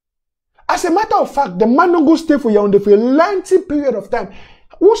 As a matter of fact, the man don't go stay for you for a lengthy period of time.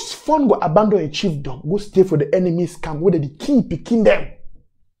 Whose fund go abandon a chiefdom? Go stay for the enemy's camp where they keep picking them.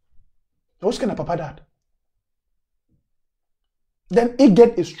 Who's gonna papa that? Then he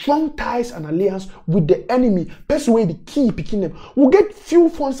get a strong ties and alliance with the enemy. Person where they keep picking them. We'll get few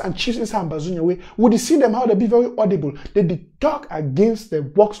funds and chiefs inside Ambazonia way. We'll see them how they be very audible. They talk against the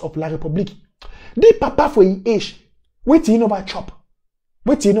works of La Republic. They papa for his age. Wait till you never chop.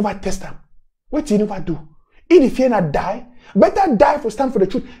 Wait till you never test them. Wait till you never do. If you not die, better die for stand for the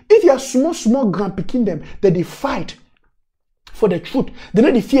truth. If you are small grand picking them, then they fight for the truth. They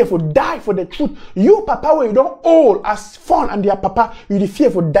not the fear for die for the truth. You papa where you don't all as fun and their papa, you the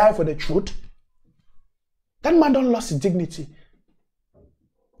fear for die for the truth. That man don't lost his dignity.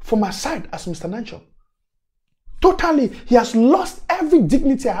 From my side as Mr. Nanchop. Totally, he has lost every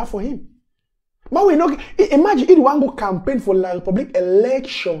dignity I have for him. But we know, imagine if one go campaign for La Republic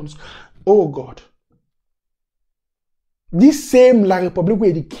elections. Oh God. This same La Republic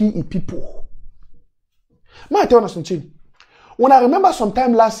where the key people. I tell you something. When I remember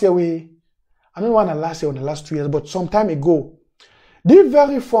sometime last year, I don't know last year or the last 2 years, but some time ago, they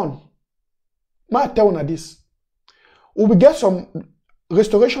very fun. I tell you this. We will get some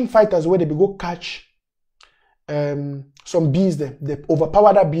restoration fighters where they will go catch some bees them. They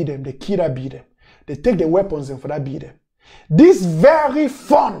overpower that bee them, they kill that bee them. They take the weapons and for that bee them. This very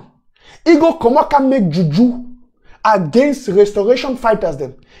fun. He go come can make juju against restoration fighters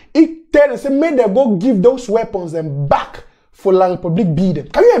them. He tell them, say, may they go give those weapons them back for La Republic beat them.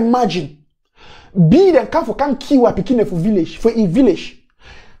 Can you imagine? Beat them come for can kill a picking for village, for a village.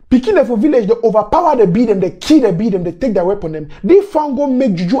 Picking them for village, they overpower the beat them, they kill the beat them, they take their weapon them. They found go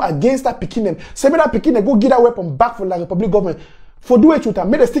make juju against that picking them. Same that picking them go get that weapon back for the Republic government. For do it with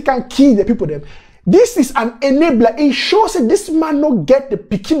them, make the stick and kill the people them. This is an enabler. It shows that this man not get the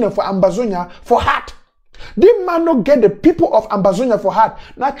picking them for Ambazonia for heart. This man not get the people of Ambazonia for heart.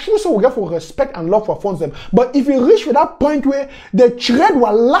 Now true so we get for respect and love for funds them. But if you reach to that point where the trade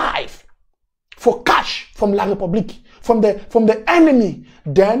were live for cash from La Republique, from the enemy,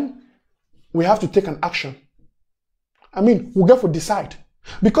 then we have to take an action. I mean, we get to decide.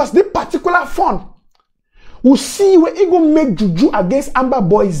 Because this particular fund will see where it go make juju against Amber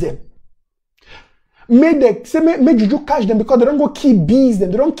boys them. Make juju catch them because they don't go kill bees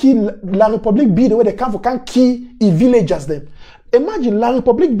them. They don't kill La Republique bee the way they can't kill villagers them. Imagine La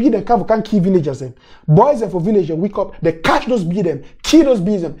Republique bee them can't kill villagers them. Boys them for villagers wake up, they catch those bee them, kill those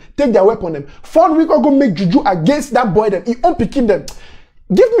bees them, take their weapon them. Fund we go make juju against that boy them. He unpicking them.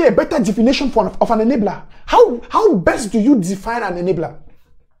 Give me a better definition of an enabler. How best do you define an enabler?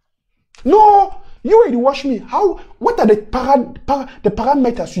 No, you already watch me. What are the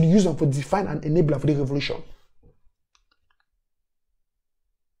parameters you use them for define an enabler for the revolution?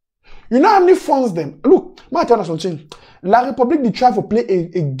 You know how many funds them? Look, I tell you something. La Republique they try to play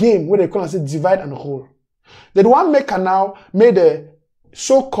a game where they call it divide and rule. The one maker now made the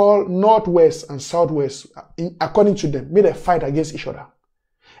so-called Northwest and Southwest, according to them, made a fight against each other.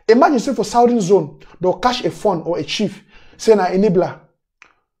 Imagine say for Southern Zone, they'll catch a fund or a chief, say an enabler.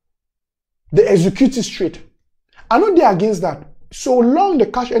 They execute it straight. I know they're against that. So long they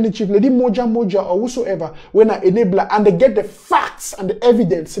catch any chief, lady moja or whosoever, when an enabler, and they get the facts and the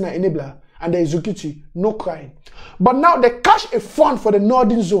evidence in an enabler, and they execute it, no crime. But now they catch a fund for the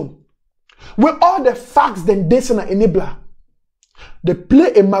Northern Zone. With all the facts, then they send an enabler. They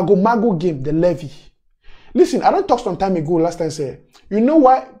play a mago game, the levy. Listen, I don't talk some time ago, last time say, you know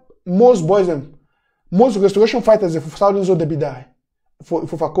why most boys and most restoration fighters for Southern Zone they be die? For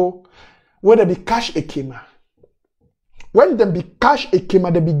Fako, where they be cash a kema. When they be cash a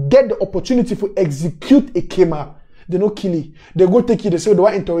kema, they be get the opportunity to execute a kema. They no kill it. They go take it, they say they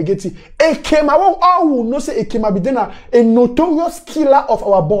want interrogate it. A kema, all will know say a kema be then a notorious killer of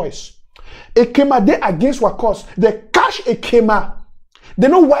our boys. A kema they against what cause. They cash a kema. They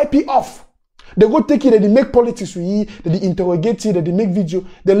no wipe it off. They go take it, they make politics with it, they interrogate it, they make video,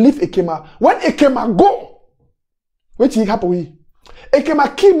 they leave a kema. When a kema go, what will happen with it?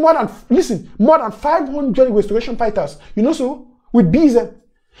 Ekema kill more than 500 restoration fighters. You know so? With bees.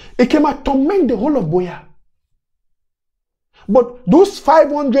 Ekema torment the whole of Boya. But those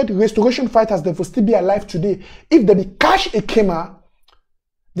 500 restoration fighters that will still be alive today, if they be cash Ekema,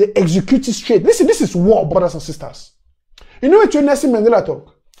 they execute it straight. Listen, this is war, brothers and sisters. You know what your Nelson Mandela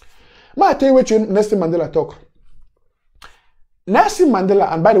talk? I tell you what your Nelson Mandela talk. Nelson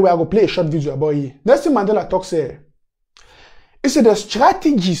Mandela, and by the way, I will play a short video about it. Nelson Mandela talks here. He said the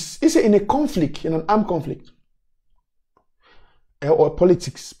strategies, he said in a conflict, in an armed conflict, or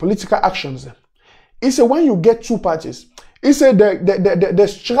political actions. He said when you get two parties, he said the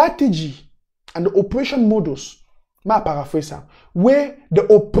strategy and the operation modus, my paraphrase, where the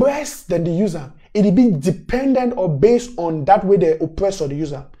oppressed then the user, it will be dependent or based on that way the oppressor the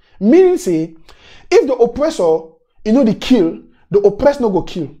user. Meaning say, if the oppressor, you know, the kill, the oppressed no go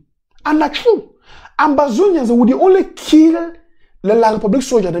kill. And that's true. Ambazonians would only kill the La Republique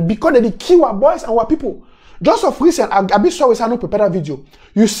soldiers because they kill our boys and our people. Just of recent, I be sorry I not prepare that video.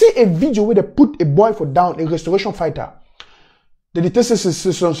 You see a video where they put a boy for down, a restoration fighter. They detest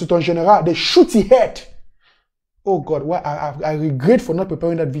c'est en general. They shoot his head. Oh God, why I regret for not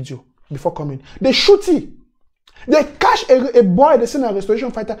preparing that video before coming. They shoot him. They catch a boy, they send a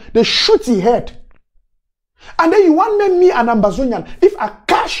restoration fighter, they shoot his head. And then you want me an Ambazonian. If I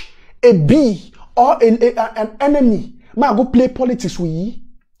catch a bee or an enemy, I go play politics with you.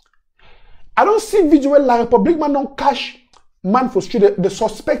 I don't see video where La Republique man don't catch man for street. The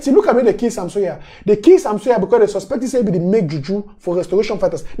suspect, look at where they kill Samsoya. They kill Samsoya because the suspect is able to make juju for restoration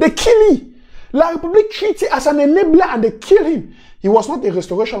fighters. They kill him. La Republique treat him as an enabler and they kill him. He was not a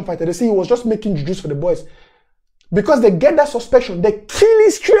restoration fighter. They say he was just making jujus for the boys. Because they get that suspicion, they kill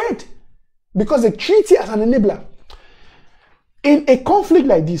him straight. Because they treat him as an enabler. In a conflict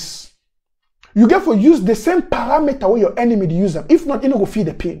like this, you get to use the same parameter where your enemy to use them. If not, you don't go feel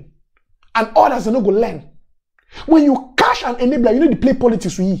the pain. And others are not going to learn. When you catch an enabler, you need to play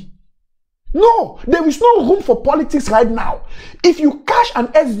politics with you. No, there is no room for politics right now. If you catch an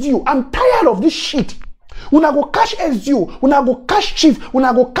SDU, I'm tired of this shit. When I go catch SDU, when I go catch chief, when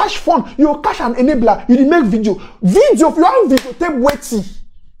I go catch fund, you catch an enabler, you make video. Video, if you want video, take weighty.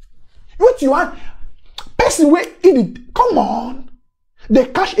 What you want? Person where it, come on. They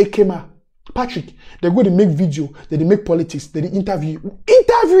catch a Kema. Patrick, they go to make video, they make politics, they interview.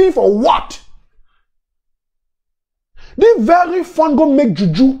 Interviewing for what? They very fun go make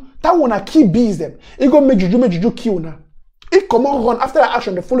juju. That wanna key bees them. He go make juju kill now. He come on run after that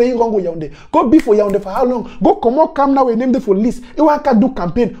action, the following run go Yaoundé. Go be for Yaoundé for how long? Go come on come now, we name them for list. He want to do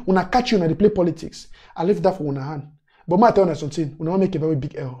campaign, when I catch you and they play politics. I leave that for one hand. But I tell you something, we don't make a very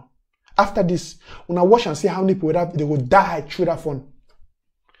big error. After this, when I watch and see how many people they will die through that fun.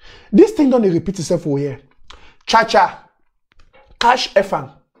 This thing don't repeat itself over here. Cha-cha. Cash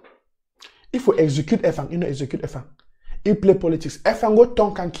Efang. If we execute Efang, you know execute Efang. If play politics, Efang go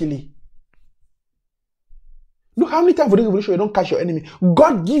tongue can kill you. Look how many times for the revolution you don't catch your enemy.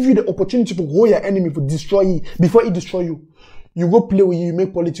 God give you the opportunity to hold your enemy to destroy you before he destroy you. You go play with you, you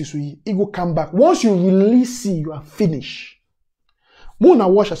make politics with you, he go come back. Once you release him, you are finished. When I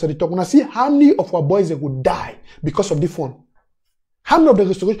watch as I talk, when I see how many of our boys they would die because of the fun. How many of the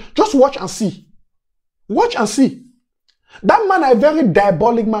restoration? Just watch and see. Watch and see. That man is a very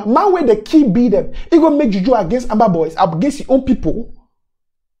diabolic man. Man where the key beat them. He go make juju against Amber boys, against his own people.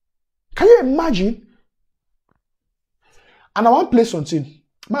 Can you imagine? And I want to play something.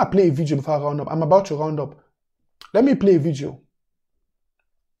 I'm going to play a video before I round up. I'm about to round up. Let me play a video.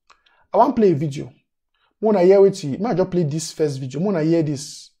 I want to play a video. When I hear it, I might just play this first video. When I hear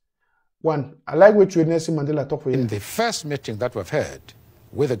this one, I like what Nelson Mandela talk for you. In the first meeting that we've had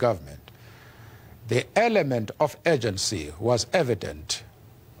with the government, the element of urgency was evident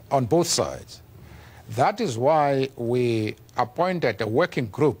on both sides. That is why we appointed a working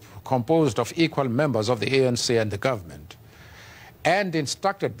group composed of equal members of the ANC and the government and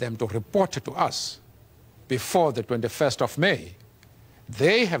instructed them to report to us before the 21st of May.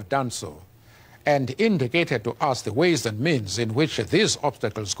 They have done so and indicated to us the ways and means in which these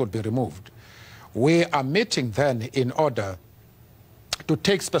obstacles could be removed. We are meeting then in order to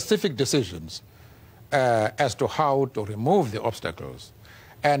take specific decisions as to how to remove the obstacles.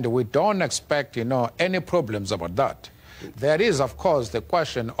 And we don't expect, any problems about that. There is, of course, the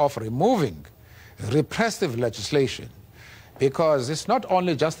question of removing repressive legislation, because it's not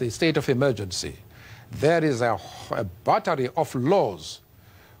only just the state of emergency. There is a battery of laws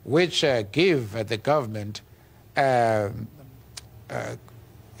which give the government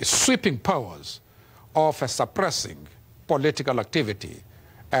sweeping powers of suppressing political activity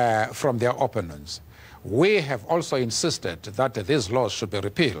from their opponents. We have also insisted that these laws should be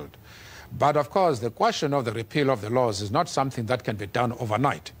repealed. But of course, the question of the repeal of the laws is not something that can be done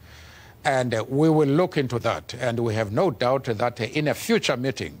overnight. And we will look into that. And we have no doubt that in a future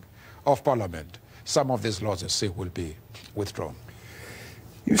meeting of Parliament, some of these laws will be withdrawn.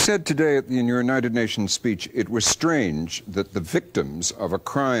 You said today in your United Nations speech it was strange that the victims of a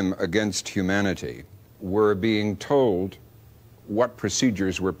crime against humanity were being told what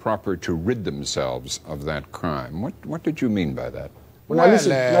procedures were proper to rid themselves of that crime. What did you mean by that? Well,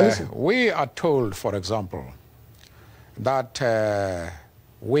 listen. We are told, for example, that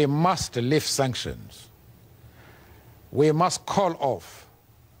we must lift sanctions. We must call off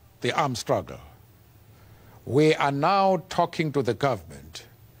the armed struggle. We are now talking to the government.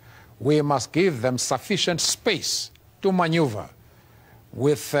 We must give them sufficient space to maneuver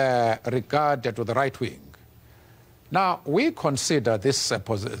with regard to the right wing. Now, we consider this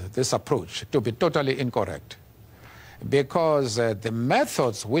approach to be totally incorrect, because the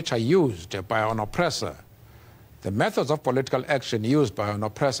methods which are used by an oppressor, the methods of political action used by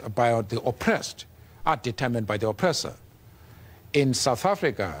the oppressed are determined by the oppressor. In South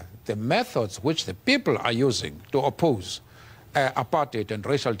Africa, the methods which the people are using to oppose apartheid and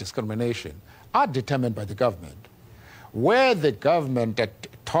racial discrimination are determined by the government. Where the government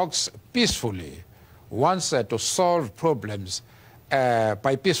talks peacefully, wants to solve problems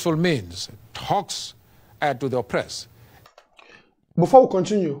by peaceful means, talks to the oppressed. Before we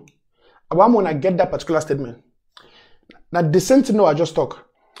continue, I want to get that particular statement. Now, the same thing I just talk.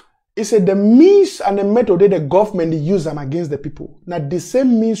 It said the means and the method that the government use them against the people. Now, the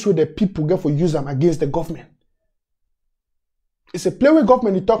same means where the people get for use them against the government. It's a play where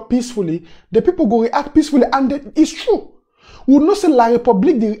government they talk peacefully, the people go react peacefully, and it's true. We will not say La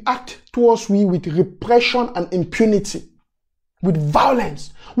Republic they react towards we with repression and impunity, with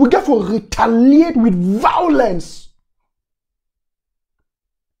violence. We get for retaliate with violence.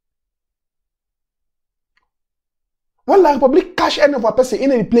 When La Republic catch any of our person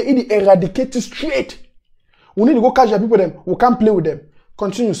in any play, it eradicate it straight. We need to go catch the people them. We can't play with them.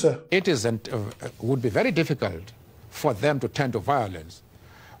 Continue, sir. It would be very difficult for them to turn to violence.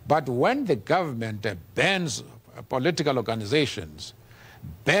 But when the government bans political organizations,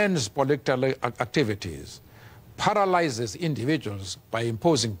 bans political activities, paralyzes individuals by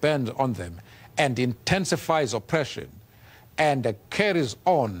imposing bans on them and intensifies oppression and carries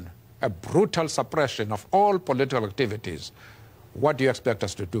on a brutal suppression of all political activities, what do you expect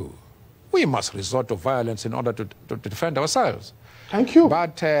us to do? We must resort to violence in order to defend ourselves. Thank you.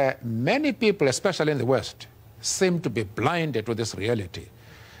 But many people, especially in the West, seem to be blinded to this reality,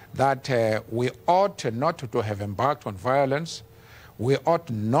 that we ought not to have embarked on violence. We ought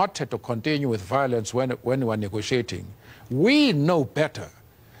not to continue with violence when we are negotiating. We know better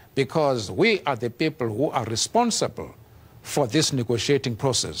because we are the people who are responsible for this negotiating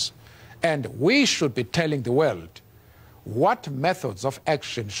process. And we should be telling the world what methods of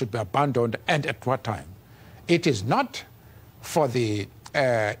action should be abandoned and at what time. It is not for the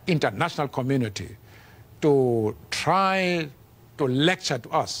international community to try to lecture to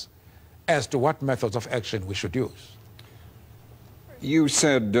us as to what methods of action we should use. You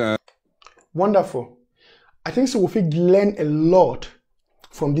said... Wonderful. I think so we learn a lot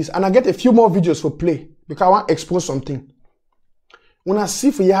from this. And I get a few more videos for play because I want to expose something. When I see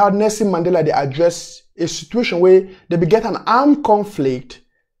for how Nelson Mandela they address a situation where they beget an armed conflict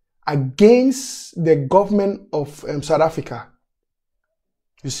against the government of South Africa.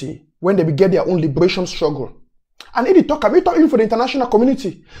 You see, when they beget their own liberation struggle. And if they talk even for the international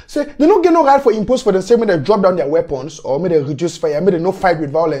community. Say, they don't get no right for impose for the same when they drop down their weapons or may they reduce fire, may they no fight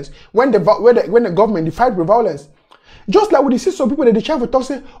with violence. When the government, they fight with violence. Just like we see some people that they try to talk,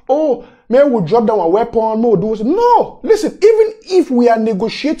 say, oh, may we drop down our weapon, may we do something. No, listen, even if we are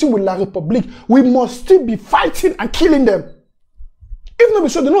negotiating with La Republique, we must still be fighting and killing them. If not,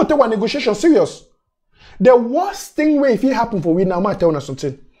 so they don't take our negotiation serious. The worst thing where if it happen for we now, I'm telling us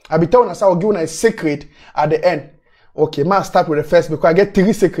something. I'll be telling us I'll give a secret at the end. Okay, I'll start with the first because I get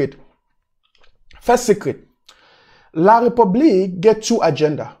 3 secrets. First secret. La Republique get 2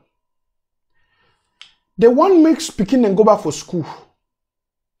 agenda. They want to make speaking and go back for school.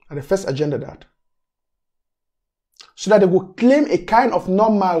 And the first agenda that. So that they will claim a kind of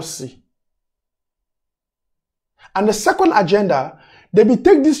normalcy. And the second agenda, they be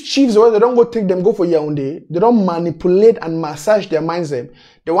take these chiefs away, they don't go take them, go for Yaoundé. They don't manipulate and massage their minds them.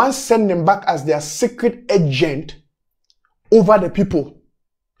 They want to send them back as their secret agent over the people.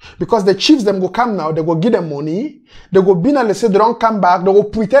 Because the chiefs them go come now, they go give them money. They go be now, they say they don't come back. They go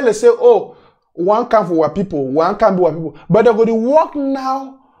pretend they say, oh, one come for our people, one come for our people. But they go to work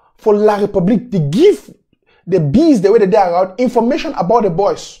now for La Republique to give the bees the way they are around information about the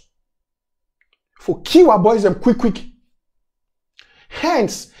boys. For kill our boys them quick.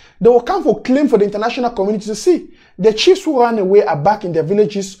 Hence, they will come for claim for the international community to see the chiefs who ran away are back in their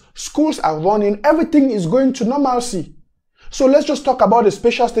villages, schools are running, everything is going to normalcy. So let's just talk about the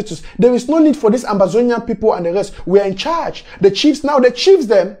special status. There is no need for these Amazonian people and the rest. We are in charge. The chiefs now, the chiefs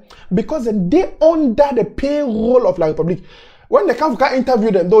them, because they under the payroll of La Republique. When they come to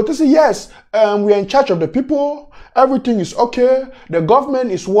interview them, they'll say, yes, we are in charge of the people, everything is okay, the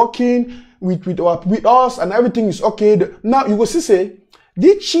government is working with us and everything is okay. Now you will see say,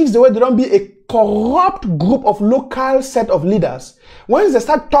 these chiefs, the way they don't be a corrupt group of local set of leaders. Once they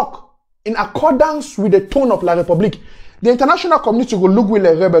start talk in accordance with the tone of La Republique, the international community will look with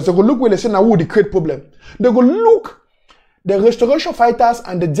the rebels, they will look with the say now who the create problem. They will look the restoration fighters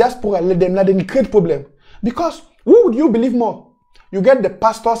and the diaspora let them not create problem. Because who would you believe more? You get the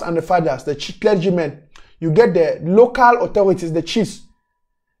pastors and the fathers, the clergymen. You get the local authorities, the chiefs.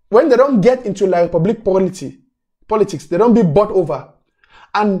 When they don't get into La Republique politics, they don't be bought over.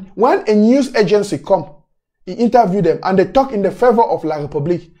 And when a news agency come, he interview them and they talk in the favor of La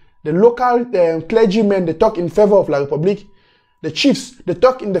Republique. The local clergymen, they talk in favor of La Republique. The chiefs, they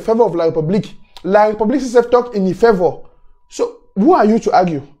talk in the favor of La Republique. La Republique itself talk in the favor. So, who are you to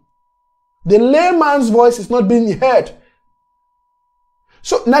argue? The layman's voice is not being heard.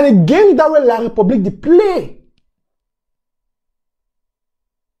 So, now the game that way La Republique they play.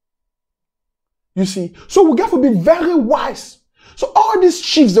 You see? So, we got to be very wise. So, all these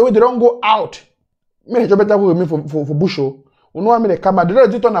chiefs, the way they don't go out. Me, better go for bush. You know, I mean, they come out. They don't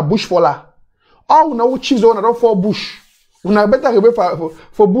do it on a bush for la. All we know chiefs don't run for bush. We know better go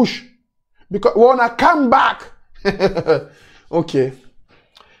for bush. Because we want to come back. Okay.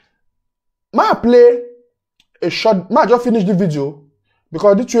 I play a short. I just finish the video.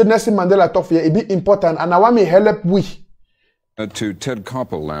 Because this way Nelson Mandela talk here, it be important. And I want me help we. To Ted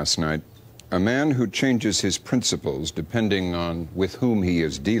Koppel last night, a man who changes his principles depending on with whom he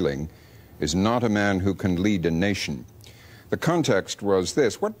is dealing is not a man who can lead a nation. The context was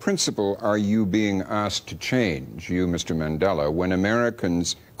this. What principle are you being asked to change, you, Mr. Mandela, when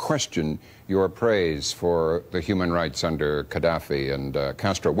Americans question your praise for the human rights under Gaddafi and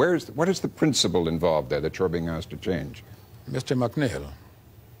Castro? What is the principle involved there that you're being asked to change? Mr. McNeil,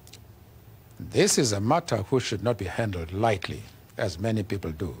 this is a matter which should not be handled lightly, as many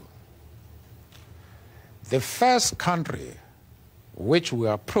people do. The first country which we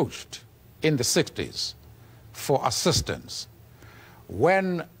approached in the 60s for assistance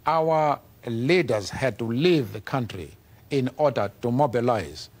when our leaders had to leave the country in order to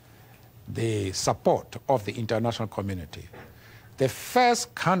mobilize the support of the international community. The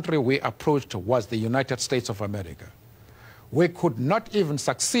first country we approached was the United States of America. We could not even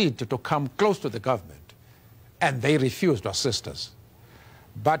succeed to come close to the government, and they refused to assist us.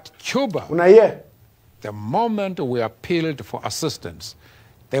 But Cuba, the moment we appealed for assistance,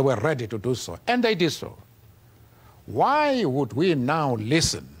 they were ready to do so, and they did so. Why would we now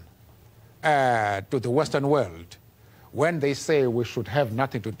listen to the Western world when they say we should have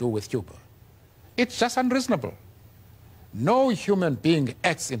nothing to do with Cuba? It's just unreasonable. No human being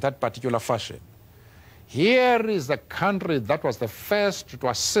acts in that particular fashion. Here is a country that was the first to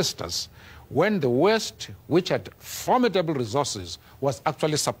assist us when the West, which had formidable resources, was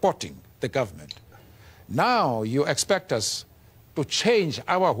actually supporting the government. Now you expect us to change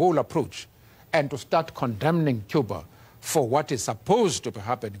our whole approach and to start condemning Cuba for what is supposed to be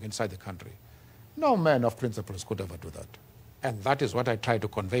happening inside the country. No man of principles could ever do that. And that is what I try to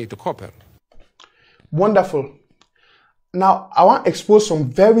convey to Coppel. Wonderful. Now, I want to expose some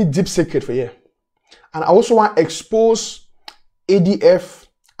very deep secret for you. And I also want to expose ADF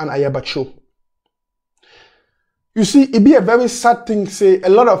and Ayaba Cho. You see, it be a very sad thing to say a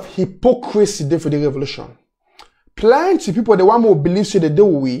lot of hypocrisy there for the revolution. Plenty of people, they want more believe say they do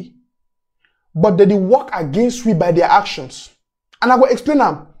we, but they work against we by their actions. And I will explain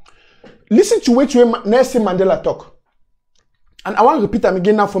them. Listen to what Nelson Mandela talk. And I want to repeat them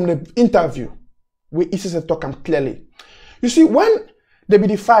again now from the interview where he says talk them clearly. You see, when they be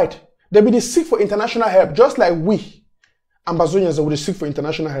the fight, they be the seek for international help, just like we, Ambazonians, will seek for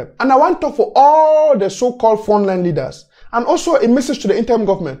international help. And I want to talk for all the so-called frontline leaders. And also a message to the interim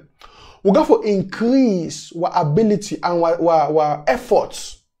government. We got to increase our ability and our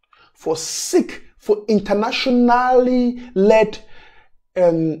efforts for seek for internationally led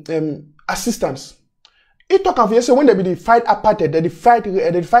assistance. It talk of yesterday when they be the fight apartheid, they fight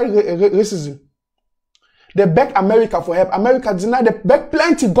racism. They beg America for help. America denied. They beg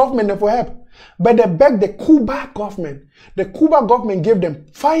plenty government for help. But they beg the Cuba government. The Cuba government gave them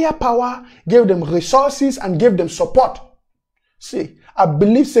firepower, gave them resources, and gave them support. See, I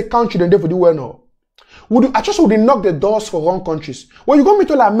believe the country they for the well now. I just would knock the doors for wrong countries. When you go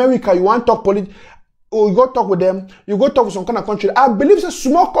meet all America, you want to talk politics, or you go talk with them, you go talk with some kind of country. I believe it's a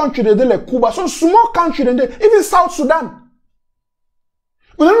small country they like Cuba, some small country than they, even South Sudan.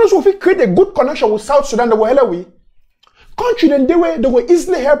 But I don't know if we create a good connection with South Sudan, they will help we. Country then they were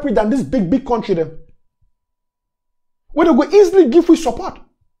easily help with than this big country then. Where they will easily give we support.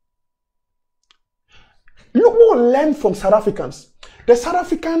 Look more learn from South Africans. The South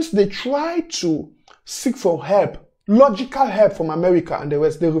Africans, they try to seek for help, logical help from America and the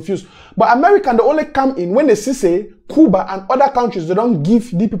West. They refuse. But America, they only come in when they see, say, Cuba and other countries, they don't give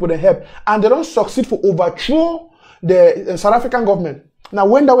the people the help. And they don't succeed for overthrow the South African government. Now,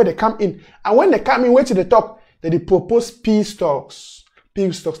 when that way they come in, and when they come in, wait till they talk, they propose peace talks.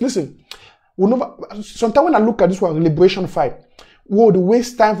 Peace talks. Listen, sometimes when I look at this one, liberation fight, we would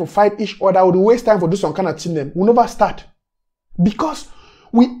waste time for fight each other, we would waste time for do some kind of thing them. We never start. Because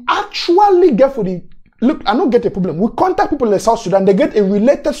we actually get for the, look, I don't get a problem. We contact people in South Sudan, they get a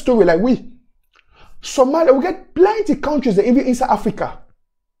related story like we. Somalia, we get plenty countries that even inside Africa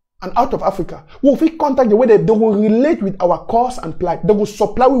and out of Africa. We will contact the way they will relate with our cause and plight. They will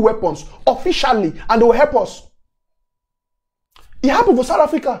supply with weapons officially and they will help us. It happened for South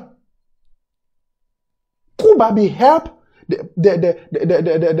Africa. Cuba be help the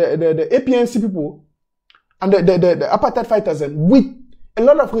APNC people and the apartheid fighters and with a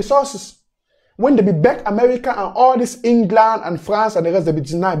lot of resources. When they be back America and all this England and France and the rest, they be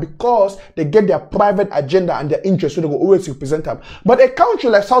denied because they get their private agenda and their interests, so they will always represent them. But a country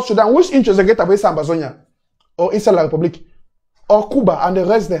like South Sudan, which interests they get against Amazonia or inside La Republic or Cuba and the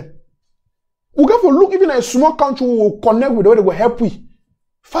rest there, we got to look even at a small country who will connect with the way they will help we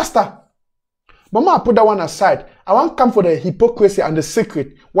faster. But I put that one aside. I want to come for the hypocrisy and the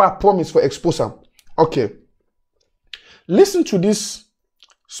secret what I promise for exposure. Okay. Listen to this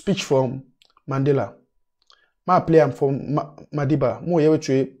speech from Mandela. Ma play am from Madiba. Mo yewe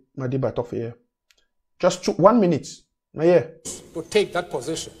chwe Madiba talk for here. Just 1 minute. Yeah. To take that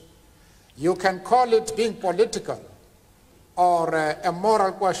position. You can call it being political or a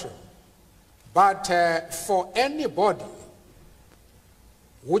moral question, but for anybody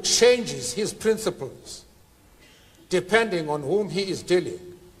who changes his principles depending on whom he is dealing,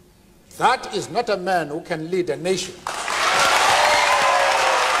 that is not a man who can lead a nation.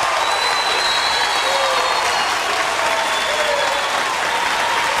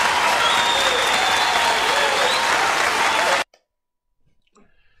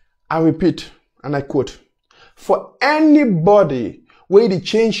 I repeat, and I quote, for anybody where they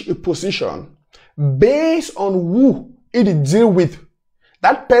change a position based on who it deal with,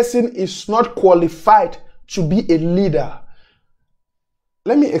 that person is not qualified to be a leader.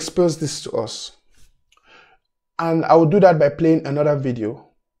 Let me expose this to us. And I will do that by playing another video.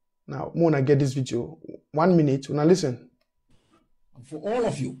 Now, when I get this video, 1 minute, when I listen. For all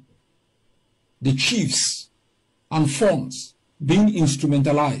of you, the chiefs and funds being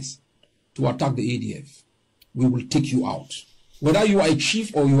instrumentalized to attack the ADF, we will take you out. Whether you are a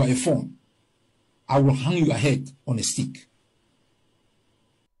chief or you are a fund, I will hang your head on a stick.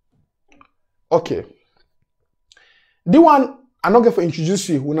 Okay. The one I'm not going to introduce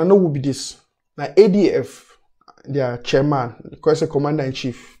you when I know who be this. Now ADF, their chairman, the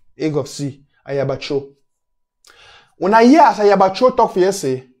commander-in-chief, C, Ayaba. When I hear as Ayaba talk for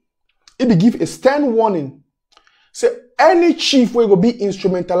yesterday, it be give a stern warning. Say any chief will be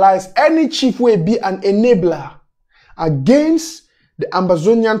instrumentalized, any chief will be an enabler against the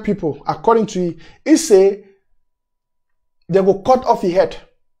Amazonian people. According to him, he say they will cut off his head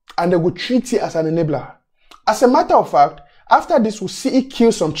and they will treat it as an enabler. As a matter of fact, after this, we'll see he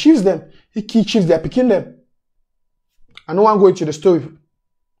kill some chiefs them. He kill chiefs, they are picking them. I don't want to go into the story.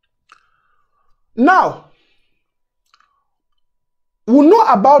 Now, we know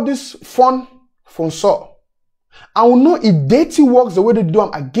about this Fon of Nso. And we know it dirty works the way they do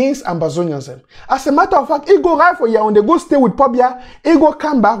them against Ambazonians. As a matter of fact, he go right for you when they go stay with Pobia, he go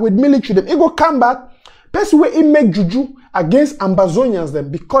come back with military them, he go come back. Person where he make juju against Ambazonians them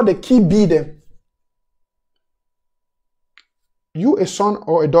because they keep beat them. You a son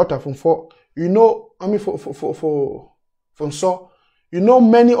or a daughter from Fon, you know, I mean for Nso, you know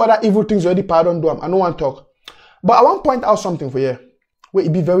many other evil things already pardon them. I don't want to talk. But I want to point out something for you where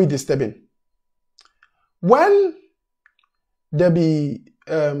it be very disturbing. When there be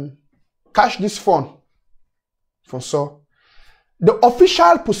cash this fund for Nso, the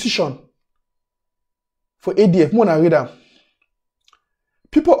official position for ADF, Mona read them.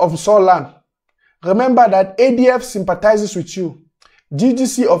 People of Nso land, remember that ADF sympathizes with you.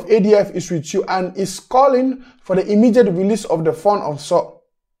 GGC of ADF is with you and is calling for the immediate release of the Fon of Nso.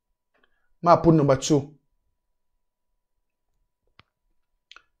 Ma put number 2.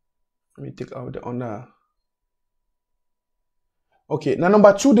 Let me take out the honor. Okay, now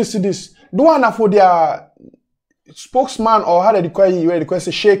number 2, this is this. The one for their spokesman or how they call you, where they call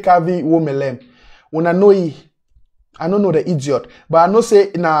say Sheikh Kavi Womelem. When I know he, I don't know the idiot, but I know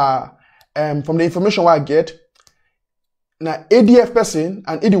say in from the information I get, na ADF person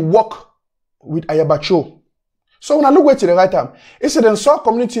and it work with Ayaba. So when I look to the right time, it said the Nso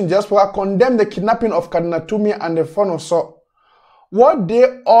community in diaspora condemn the kidnapping of Cardinal Tumi and the Fon of Nso. What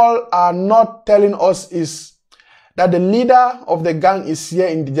they all are not telling us is that the leader of the gang is here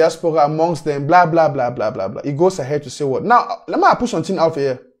in the diaspora amongst them, blah, blah, blah, blah, blah, blah. He goes ahead to say what? Now, let me put something out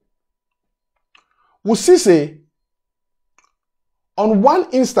here. We see say, on one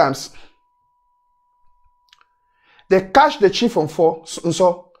instance, they catch the chief from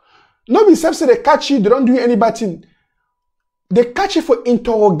Nso. No be self say they catch you, they don't do any bad thing. They catch you for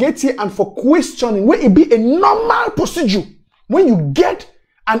interrogating and for questioning, where it be a normal procedure. When you get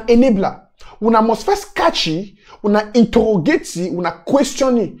an enabler, when I must first catch you, when I interrogate you, when I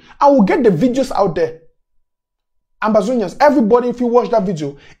question you, I will get the videos out there. Ambazonians, everybody, if you watch that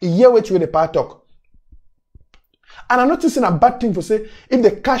video, you hear what you the power talk. And I'm not saying a bad thing for say, if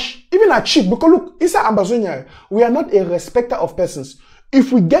they catch, even a chief, because look, inside Ambazonia, we are not a respecter of persons.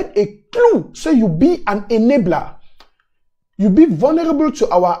 If we get a clue, say you be an enabler, you be vulnerable to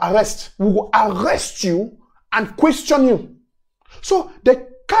our arrest, we will arrest you and question you. So they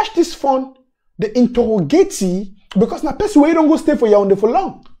catch this phone, they interrogate you, because now person where you don't go stay for you for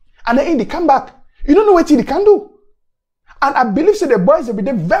long. And then they come back. You don't know what they can do. And I believe so the boys will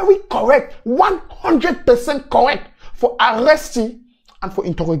be very correct, 100% correct for arresting and for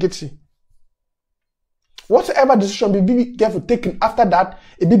interrogating. Whatever decision be careful taken after that,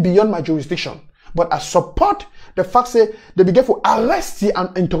 it be beyond my jurisdiction. But I support the fact say they be careful arresting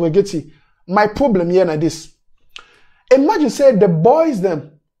and interrogating. My problem here is this. Imagine say the boys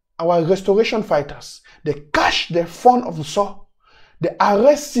them, our restoration fighters, They catch the Fon of Nso. They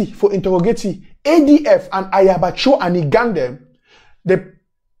arrest for interrogating ADF and Ayaba and he gang them. They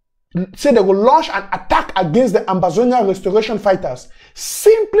say they will launch an attack against the Ambazonia restoration fighters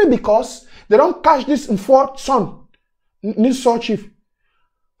simply because they don't catch this Nso son, Nso chief,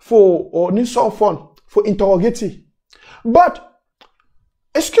 or Nso Fon for interrogating. But,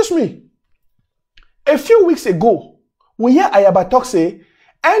 excuse me, a few weeks ago, we hear Ayaba talk say,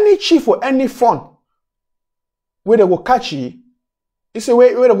 any chief or any Fon, where they will catch you, it's a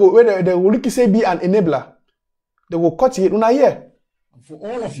way where they will look say be an enabler. They will cut it on a year. For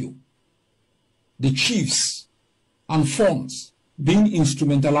all of you, the chiefs and Fons being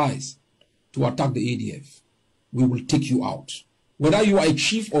instrumentalized to attack the ADF, we will take you out. Whether you are a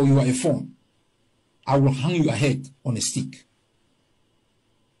chief or you are a Fon, I will hang your head on a stick.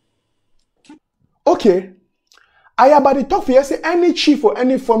 Okay. Ayaba the talk for say any chief or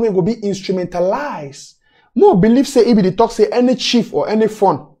any Fon will be instrumentalized. More believe say if the talk say any chief or any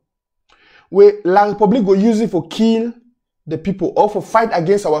Fon where La Republic will use it for kill the people or for fight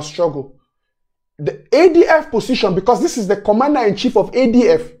against our struggle. The ADF position, because this is the commander-in-chief of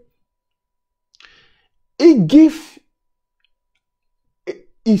ADF,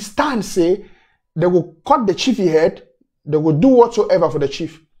 he stands say they will cut the chief head, they will do whatsoever for the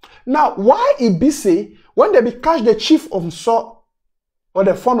chief. Now, why it be say when they be catch the chief of Nso or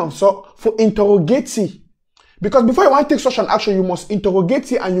the Fon of Nso for interrogating? Because before you want to take such an action, you must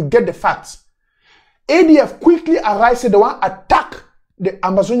interrogate it and you get the facts. ADF quickly arrives and they want to attack the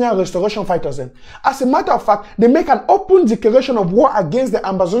Ambazonia restoration fighters. As a matter of fact, they make an open declaration of war against the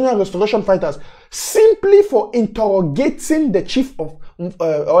Ambazonia restoration fighters simply for interrogating the chief of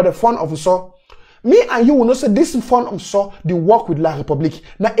or the Fon of Nso. Me and you will know say this Fon of Nso, they work with La Republique.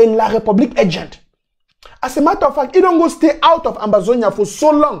 Now a La Republique agent. As a matter of fact, he don't go stay out of Ambazonia for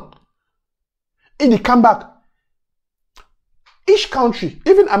so long. He come back. Each country,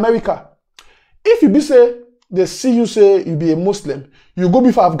 even America, if you be say, they see you say you be a Muslim, you go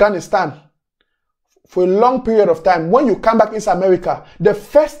before Afghanistan for a long period of time. When you come back into America, the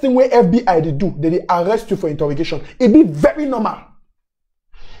first thing where FBI they do, they arrest you for interrogation. It be very normal.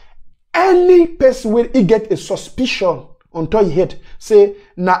 Any person where he get a suspicion on top his head, say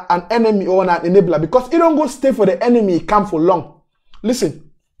na an enemy or an enabler, because he don't go stay for the enemy, he come for long.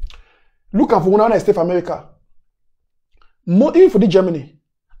 Listen, look at for when I stay for America. More even for the Germany.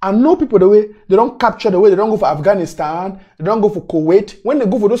 I know people the way they don't capture the way they don't go for Afghanistan, they don't go for Kuwait. When they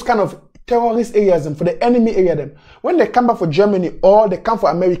go for those kind of terrorist areas and for the enemy area them, when they come back for Germany or they come for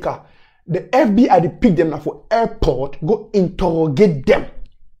America, the FBI they pick them for airport, go interrogate them.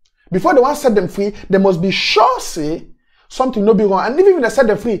 Before they want to set them free, they must be sure say something no be wrong. And even if they set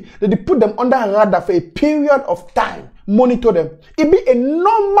them free, they put them under a radar for a period of time, monitor them. It be a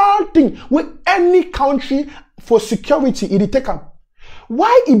normal thing with any country for security, it take them.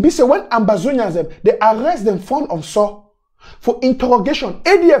 Why it be say when Ambazonians they arrest them Fon of Nso for interrogation,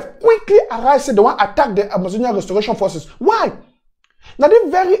 ADF quickly arrives and they want to attack the Ambazonia restoration forces. Why? Now the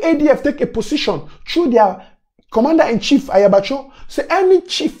very ADF take a position through their commander-in-chief Ayaba say any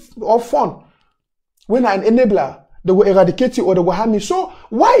chief or Fon when an enabler they will eradicate you or they will harm you. So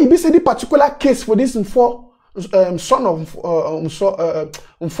why it be say the particular case for this Fon of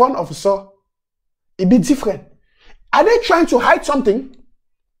Nso it be different? Are they trying to hide something?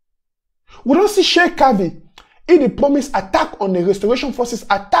 We don't see Sheikh Kavi. He promise attack on the restoration forces,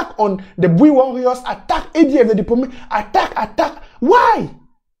 attack on the Bui warriors, attack ADF, the promise attack. Why?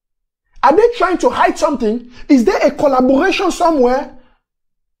 Are they trying to hide something? Is there a collaboration somewhere?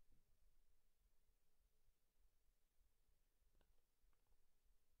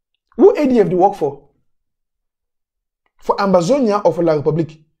 Who ADF do work for? For Ambazonia or for La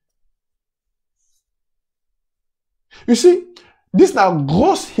Republique? You see, this now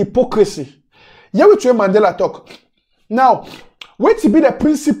gross hypocrisy. Here we try Mandela talk. Now, wait to be the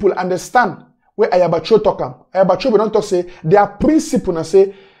principle understand where Ayaba talk. Ayaba we don't talk say their principle and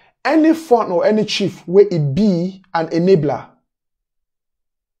say any Fon or any chief where it be an enabler.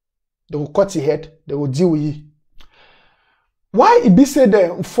 They will cut his head, they will deal with it. Why it be say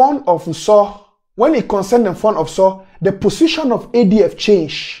the Fon of Nso, when it concern the Fon of Nso, the position of ADF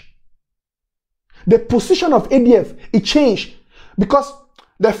change. The position of ADF, it changed. Because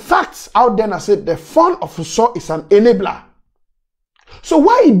the facts out there, I said the Fon of Nso is an enabler. So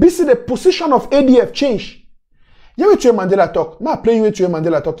why it be say the position of ADF change? You will to Mandela talk. Now play you to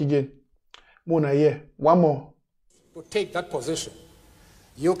Mandela talk again. Mona here. One more. To take that position.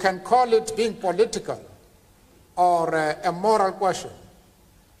 You can call it being political or a moral question.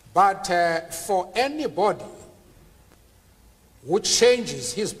 But for anybody who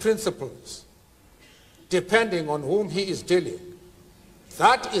changes his principles depending on whom he is dealing.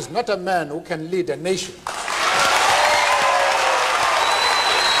 That is not a man who can lead a nation.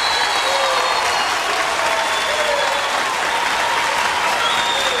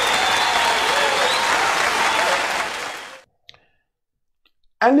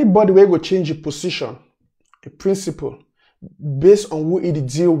 Anybody will go change a position, a principle, based on who it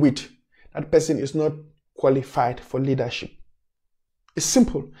deal with, that person is not qualified for leadership. It's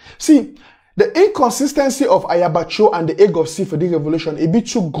simple. See, the inconsistency of Ayaba and the egg of sea for the revolution, a bit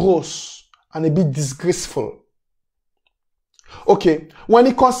too gross and a bit disgraceful. Okay, when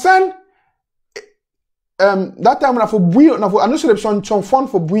it concerned that time when I know some fun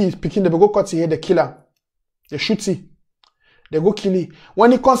for Bui picking the go cut here the killer, the shooty. They go kill it.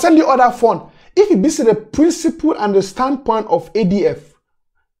 When it concerns the other fund, if it be the principle and the standpoint of ADF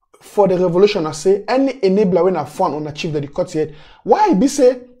for the revolution, I say any enabler when a fund on achieve the cut head, why it be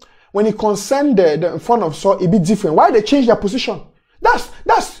say when it concerns the Fon of Nso, it be different? Why they change their position?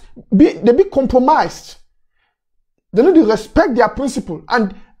 They be compromised. They need to respect their principle.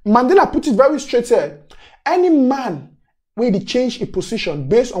 And Mandela put it very straight here. Any man where they change a position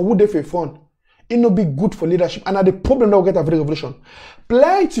based on who they feel fund, it no be good for leadership, and the problem that we get after the revolution.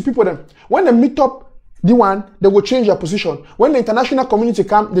 Plenty people them when they meet up the one, they will change their position. When the international community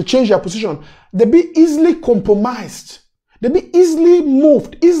come, they change their position. They be easily compromised. They be easily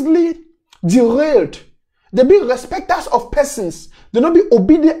moved, easily derailed. They be respecters of persons. They not be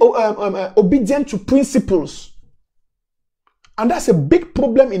obedient to principles. And that's a big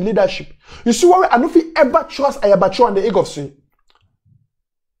problem in leadership. You see why I don't feel ever trust Ayaba and the egg of sea.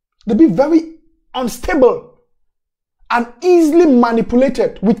 They be very unstable and easily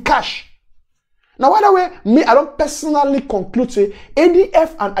manipulated with cash. Now, by the way, me, I don't personally conclude say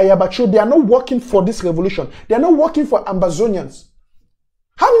ADF and Ayaba, they are not working for this revolution. They are not working for Ambazonians.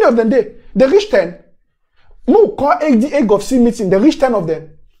 How many of them they reach 10? No, call the egg of sea meeting, they reach 10 of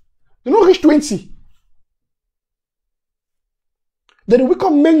them. They don't reach 20. Then we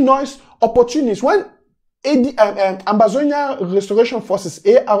can make noise opportunities. When Ambazonia Restoration Forces,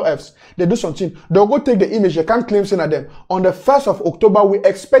 ARFs, they do something, they'll go take the image, they can't claim saying at them. On the 1st of October, we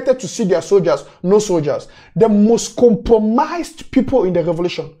expected to see their soldiers, no soldiers. The most compromised people in the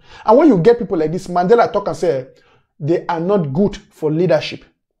revolution. And when you get people like this, Mandela talk and say, they are not good for leadership.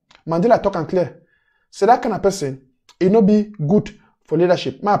 Mandela talk and clear. So that kind of person, it not be good for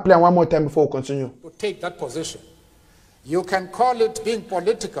leadership. May I play one more time before we continue? To take that position, you can call it being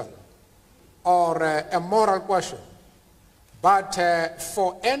political or a moral question, but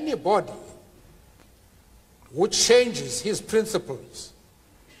for anybody who changes his principles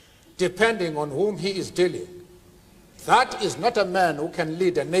depending on whom he is dealing, that is not a man who can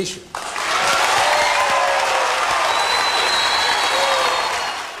lead a nation.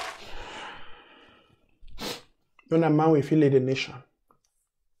 Not a man will lead a nation.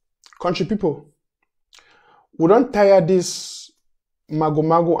 Country people, we don't tire this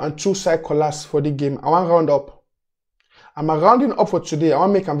mago and two-side collapse for the game. I want to round up. I'm rounding up for today. I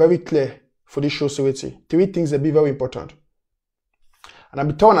want to make them very clear for this show. Three things that be very important. And I'll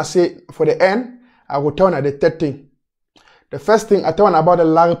be telling I say for the end, I will tell you the third thing. The first thing I tell you about the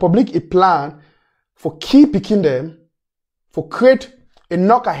La Republique, a plan for keeping them, for create a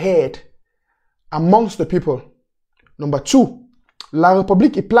knock ahead amongst the people. Number 2, La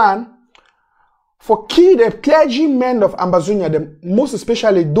Republique, a plan for key the clergymen of Ambazonia, most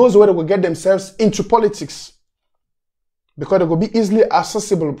especially those who will get themselves into politics, because they will be easily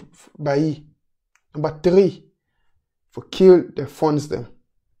accessible by you. Number 3, for kill the funds them.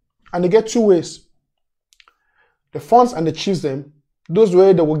 And they get 2 ways. The funds and the chiefs them, those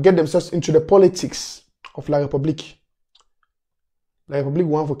where they will get themselves into the politics of La Republique. La Republique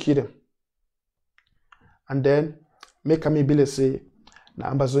want for kill them. And then make me ability say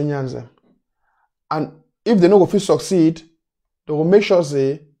na Ambazonians them. And if they no go succeed, they will make sure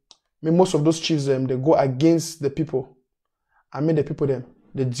say most of those chiefs them they go against the people. And make the people them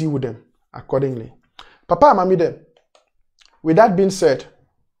they deal with them accordingly. Papa and mommy them. With that being said,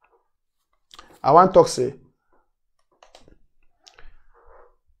 I want to talk say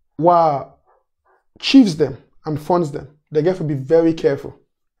while chiefs them and funds them, they get to be very careful.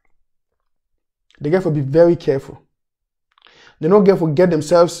 They get to be very careful. They don't get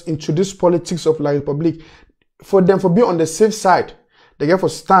themselves into this politics of La Republique. For them to be on the safe side, they get to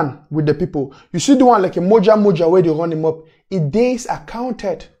stand with the people. You see the one like a Moja where they run him up. It days are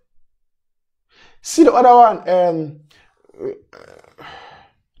counted. See the other one,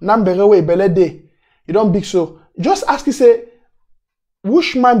 Namberewe Belede. You don't big so. Just ask you say,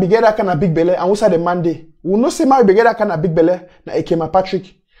 which man beget that kind of big belly and what's the man day? We no say man beget that kind of big belly na Ekema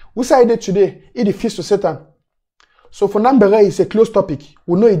Patrick. We say it today, it is feast to Satan. So for Nambere, it's a closed topic.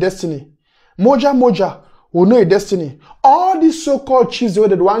 We know his destiny. Moja, we know his destiny. All these so-called chiefs, they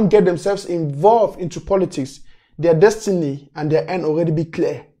want to get themselves involved into politics. Their destiny and their end already be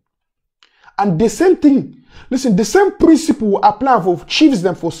clear. And the same thing, listen, the same principle we apply for chiefs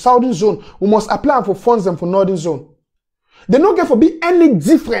them for southern zone, we must apply for funds them for northern zone. They don't get for be any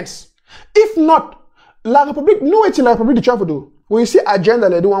difference. If not, La Republique, no way to La Republique to try to do. When you see agenda,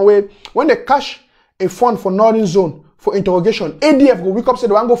 they do one way, when they cash a fund for northern zone for interrogation, ADF go wake up say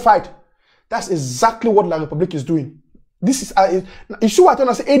they want to go fight. That's exactly what La Republique is doing. This is you see what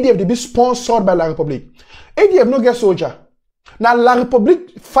I say, ADF they be sponsored by La Republique. ADF no get soldier. Now La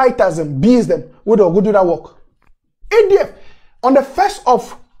Republique fighters and bees them where they go do that work. ADF on the 1st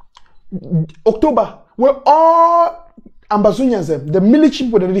of October, where all Ambazonians, the military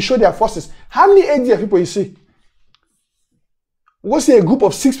people, they show their forces. How many ADF people you see? We'll see a group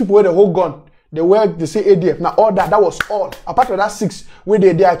of 6 people where they hold gun. They say ADF. Now all that was all. Apart from that 6, where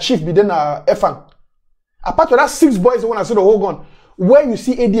they are chief, be then Efang. Apart from that 6 boys, they want to see the whole gun. Where you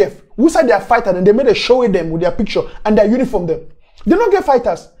see ADF, who said they are fighters, and they made a show with them with their picture and their uniform them. They don't get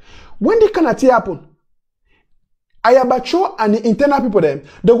fighters. When the kind of thing happen, Ayaba and the internal people them,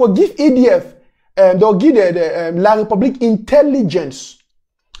 they will give ADF, they'll give the La Republique intelligence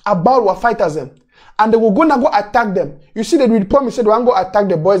about what fighters them. And they will go attack them. You see, they will promise they will go attack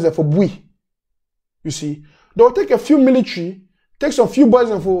the boys there for Bui. You see, they will take a few military, take some few boys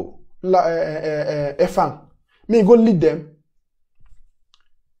and for Efang. May go lead them.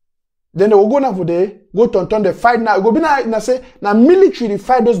 Then they will go now for there, go turn the fight now. Go be now say now military they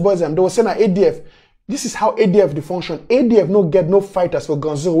fight those boys them. They will say now ADF. This is how ADF they function. ADF no get no fighters for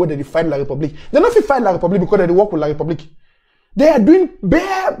Ganzo where they fight La Republique. They don't fight La Republique because they work with La Republique. They are doing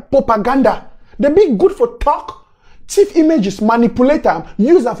bare propaganda. They be good for talk, thief images, manipulate them,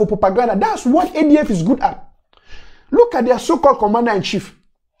 use them for propaganda. That's what ADF is good at. Look at their so-called commander-in-chief.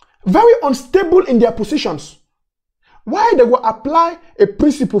 Very unstable in their positions. Why they will apply a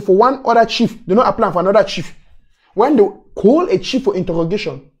principle for one other chief, they don't apply for another chief. When they call a chief for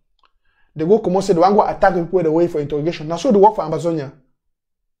interrogation, they go come and say they want to attack people the way for interrogation. That's so they work for Amazonia.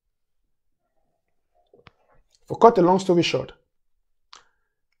 For cut a long story short,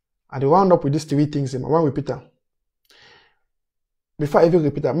 and they wound up with these 3 things. I want to repeat them. Before I even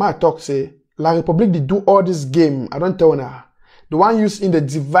repeat them, my talk say, La Republique did do all this game. I don't tell now. The one used in the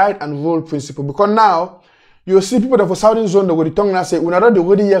divide and rule principle. Because now, you see people that for Southern Zone, they will return and say, when I don't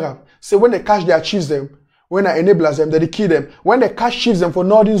already hear say when they catch their chiefs them, when I enable them, they kill them. When they catch chiefs them for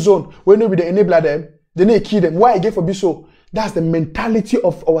Northern Zone, when they enable them, they kill them. Why again for be so? That's the mentality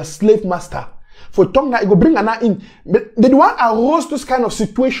of our slave master. For tongue that it go bring another in. But they want to arose this kind of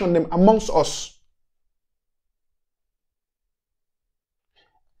situation them amongst us.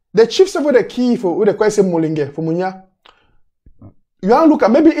 The chiefs of the key for who they call say Molinge for Munya. You want to look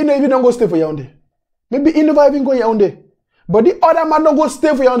at maybe he even don't go stay for Yaoundé. Maybe he never even go Yaoundé. But the other man don't go stay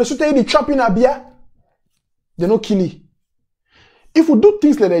for Yaoundé. So they chop in a beer. They no kill it. If we do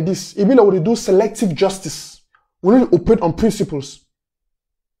things like this, it means that we do selective justice. We need to operate on principles.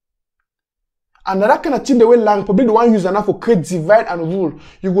 And that kind of thing, the way La Republique the one use enough for create divide and rule.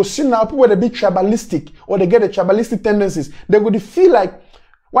 You go see now people that be tribalistic or they get the tribalistic tendencies. They go to feel like,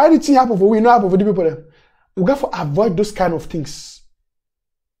 why did it happen for we? Not happen for the people there. We got to avoid those kind of things.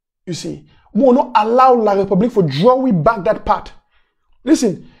 You see, we will not allow La Republique for drawing back that part.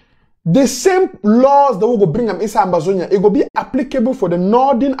 Listen, the same laws that we will bring them inside Amazonia, it will be applicable for the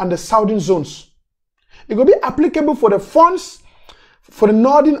northern and the southern zones. It will be applicable for the funds for the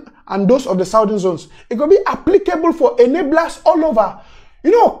northern and those of the southern zones. It will be applicable for enablers all over.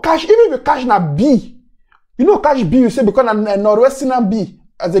 You know, cash, even if you cash na B, you know, cash B, you say because a northwestern B,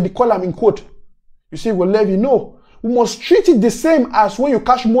 as they call them in quote. You see, we'll let you know. We must treat it the same as when you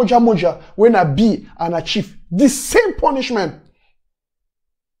cash moja, when a B and a chief. The same punishment.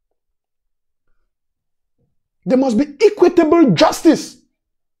 There must be equitable justice.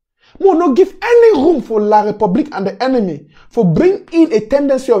 We will not give any room for La Republique and the enemy for bring in a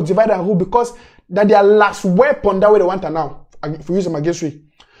tendency of divide and rule because that their last weapon that way they want to now. For use them against we.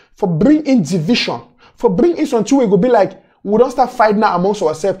 For bring in division. For bring in something we go be like, we don't start fighting now amongst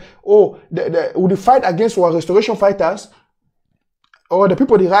ourselves. Oh, we fight against our restoration fighters, or the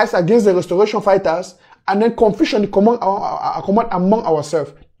people they rise against the restoration fighters, and then confusion come among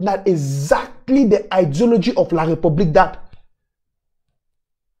ourselves. That's exactly the ideology of La Republique that.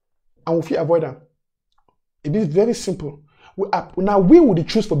 And we avoid that. It is very simple. Now we would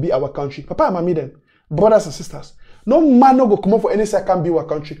choose to be our country. Papa and mommy then, brothers and sisters. No man no go come up for any second be our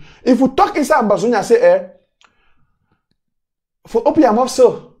country. If we talk inside Amazonia and say, for open your mouth,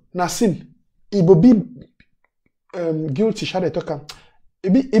 so Nasin, it will be guilty. Shall I talk?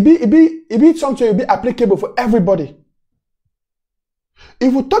 It be something will be applicable for everybody.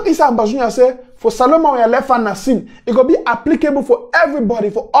 If we talk inside Ambazonia, say for Salomon we are left and Nasin, it will be applicable for everybody,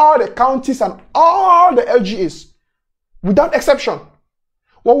 for all the counties and all the LGAs, without exception.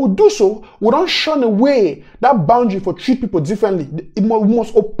 What we do so, we don't shun away that boundary for treat people differently. We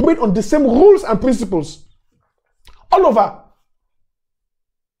must operate on the same rules and principles all over.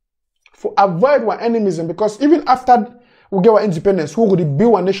 For avoid our enemies, because even after we get our independence, who will be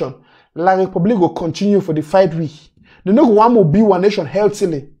one nation? La Republic will continue for the fight we. The no one will be one nation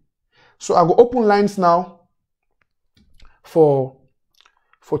healthily. So I go open lines now for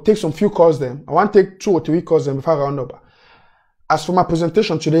take some few calls them. I want to take 2 or 3 calls them before I round up. As for my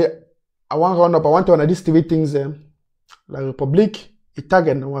presentation today, I want to round up. I want to analyze 3 things them. La Republic,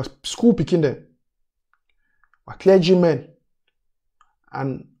 Itagen, our school picking them, our clergymen,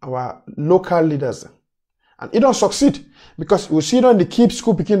 and our local leaders. And it don't succeed because we see them they keep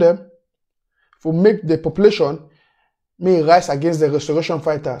school picking them for make the population may rise against the restoration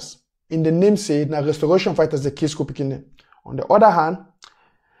fighters. In the name say now restoration fighters they keep school picking them. On the other hand,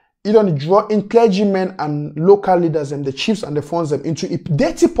 it don't draw in clergymen and local leaders and the chiefs and the funds them into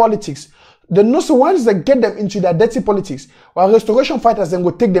dirty politics. The no so once they get them into their dirty politics, while restoration fighters then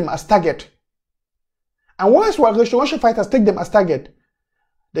will take them as target. And once while restoration fighters take them as target,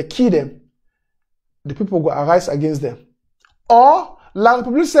 they kill them, the people will arise against them. Or La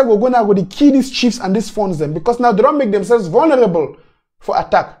Republic said we're going to go to kill these chiefs and these funds them because now they don't make themselves vulnerable for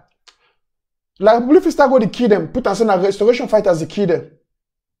attack. La Republic start going to kill them, put and say now restoration fighters to kill them.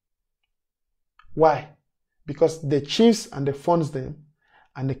 Why? Because the chiefs and the funds them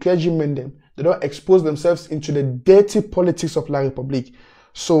and the clergymen them, they don't expose themselves into the dirty politics of La Republic.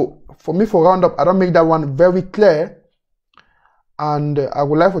 So for me for round up, I don't make that one very clear. And I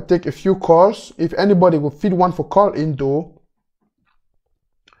would like to take a few calls. If anybody will feed one for call in though,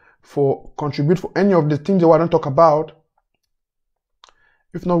 for contribute for any of the things that I don't talk about.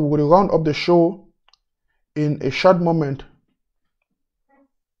 If not, we will round up the show in a short moment.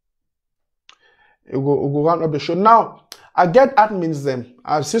 We'll round up the show. Now, I get admins them.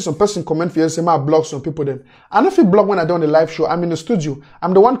 I see some person comment for you, say, I block some people them. I don't feel block when I do on the live show. I'm in the studio.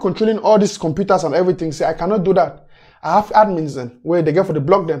 I'm the one controlling all these computers and everything. Say, I cannot do that. I have admins then, where they get for the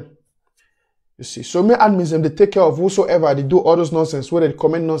block them. You see, so many admins them, they take care of whosoever, they do all those nonsense, where they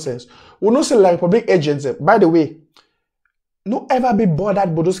comment nonsense. We not say like public agents them. By the way, no ever be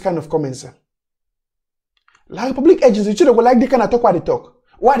bothered by those kind of comments. Like public agents, you go like they can talk what they talk.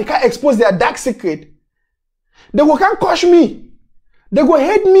 Why they can't expose their dark secret? They go can't crush me. They go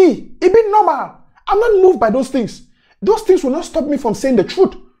hate me. It be normal. I'm not moved by those things. Those things will not stop me from saying the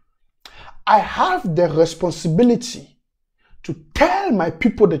truth. I have the responsibility to tell my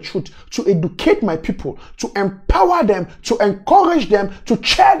people the truth, to educate my people, to empower them, to encourage them, to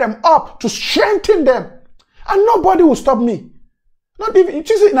cheer them up, to strengthen them. And nobody will stop me. Not even, it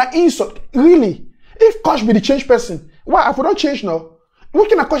is an insult. Really. If Kosh be the change person, why? If I don't change now, what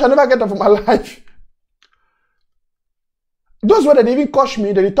can I Kosh I never get that from my life? Those where they even Kosh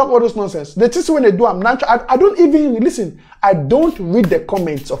me, they talk all those nonsense. The things when they do, I'm natural. I don't even, listen, I don't read the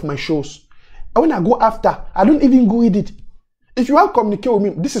comments of my shows. And when I go after, I don't even go read it. If you want to communicate with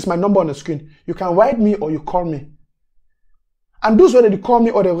me, this is my number on the screen. You can write me or you call me. And those where they call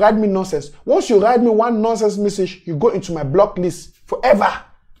me or they write me nonsense. Once you write me one nonsense message, you go into my block list forever.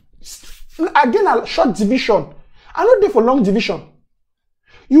 Again, a short division. I'm not there for long division.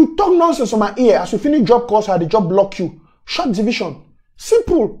 You talk nonsense on my ear as you finish job course or the job block you. Short division.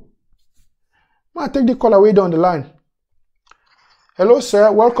 Simple. I'm going to take the call away down the line. Hello,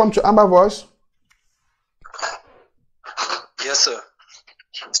 sir. Welcome to Amber Voice. Yes, sir.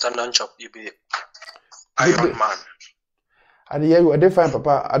 Mr. Nanchop, you be Iron Man. I hear you. I did fine,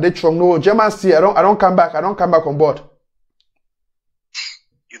 Papa. I did from no German see. I don't come back. I don't come back on board.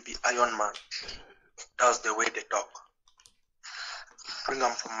 You be Iron Man. That's the way they talk. Bring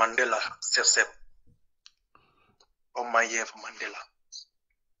them from Mandela, step. On my year for Mandela.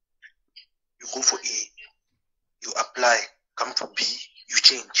 You go for A. You apply. Come for B. You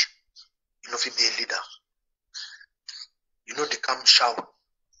change. You know if you be a leader. You know they come shout.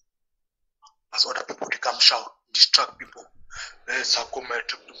 As other people they come shout, distract people. People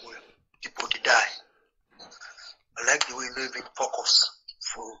they die. I like the way you know even focus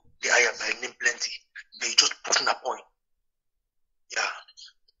for the Ayaba name plenty. They just putting a point. Yeah.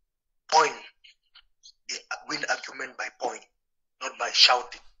 Point. They win argument by point, not by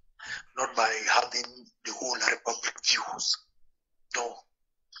shouting, not by having the whole Republic views. No.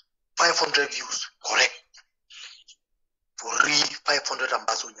 500 views, correct. for real 500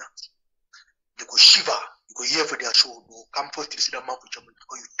 Ambazonians. They go shiver, you go hear for their show, they go come first to see the man for Germany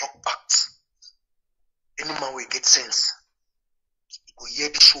because you talk facts. Any man will get sense. You go hear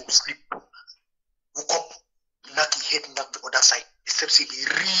the show, sleep, woke up, knock his head, knock the other side. Except say they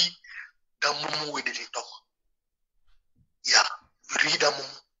read that mumu where they talk. Yeah, you read that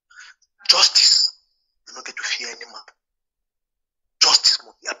mumu. Justice, you don't get to fear any man. Justice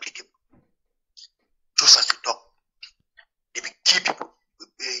must be applicable. Just as you talk. They be kill people.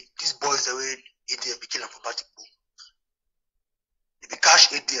 These boys the way ADF be killing for party people. They be cash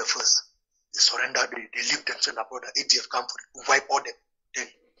ADF first. They surrender, they leave themselves abroad. The ADF come for it, wipe all them. Then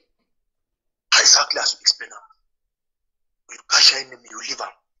how exactly as you explain them? When you cash your enemy, you leave them.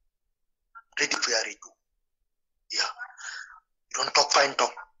 Ready for your redo. Yeah. You don't talk fine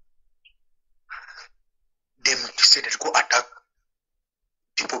talk. Them to say that go attack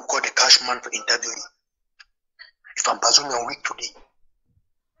people call the cash man for interviewing. If I'm Bazonia weak today,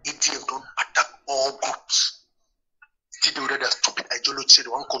 ADF don't attack all groups. Still they already a stupid ideology say they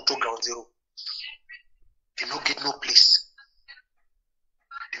want control ground zero. They don't get no place.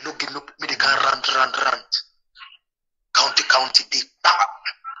 They don't get no place. They can rant. County, they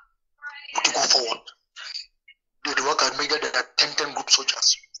but to go forward. They work at major there are 10 group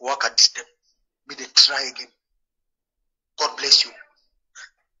soldiers work at this time. May they try again. God bless you.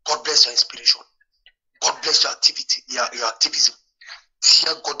 God bless your inspiration. God bless your activity, your activism. See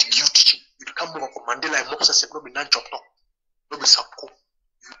how God give you teaching. You come over from Mandela and Mopsa said, no be Nanchop, no be Sapko.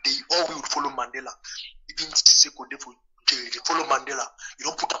 They all will follow Mandela. Even Siseko, they follow Mandela. You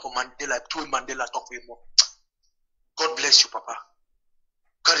don't put up for Mandela, two Mandela talk for him more. God bless you, Papa.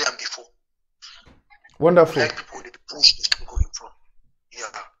 Carry on before. Wonderful. Like people, they push this thing going from.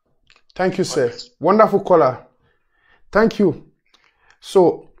 Yeah. Thank you, sir. Wonderful caller. Thank you.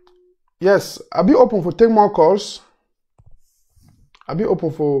 So, yes, I'll be open for take more calls. I'll be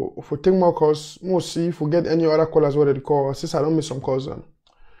open for take more calls. We'll see if we get any other callers what they call. Since I don't miss some calls.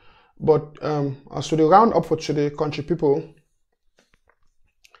 But as to the round up for today, country people,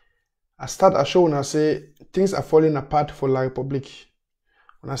 I start a show and I say things are falling apart for La Republic.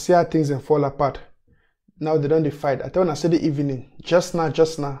 When I see how things fall apart, now they don't fight. I tell when I say the evening, just now.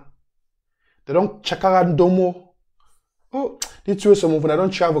 They don't check out Domo. Oh, the two some when I don't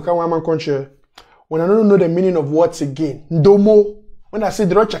travel, can one man country. When I don't know the meaning of words again, Domo. When I say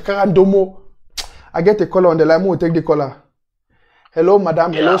they don't check out Domo, I get a caller on the line. We'll take the caller. Hello,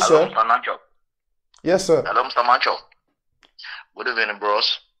 madam. Hello, sir. Hello, Mr. Nanchop. Yes, sir. Hello, Mr. Nanchop. Good evening,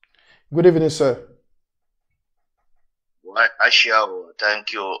 bros. Good evening, sir. Well, I share.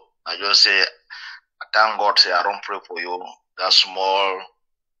 Thank you. I just say, I thank God. Say I don't pray for you. That small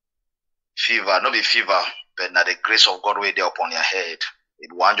fever, not be fever, but now the grace of God way there upon your head.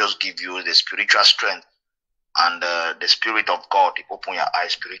 It won't just give you the spiritual strength and the spirit of God to open your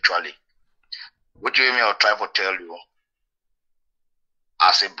eyes spiritually. What you mean? I'll try to tell you,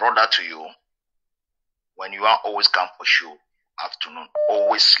 as a brother to you, when you are always come for show afternoon,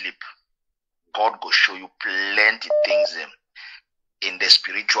 always sleep. God will show you plenty things in the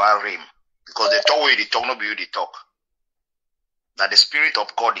spiritual realm. Because the talk where you talk, not be you the talk. That the spirit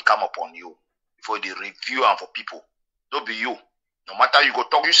of God will come upon you before they review and for people. Don't be you. No matter you go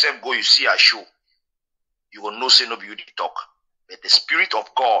talk yourself, go you see a show. You will know say no be you the talk. But the spirit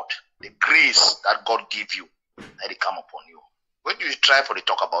of God, the grace that God give you, that will come upon you. When do you try for the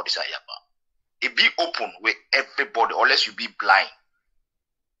talk about this Ayaba? It be open with everybody, unless you be blind.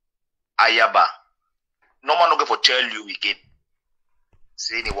 Ayaba. No man no go for tell you again.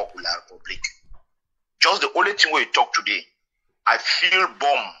 Say they work with our public. Just the only thing where you talk today, I feel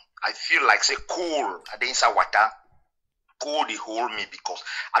bomb. I feel like say cool at the inside water. Cold they hold me because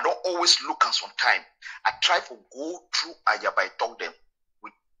I don't always look at some time. I try to go through Ayaba, I talk them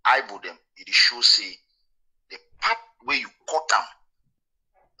with eyeball them. It shows say the part where you cut them,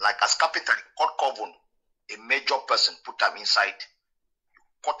 like as carpenter cut coven, a major person put them inside. You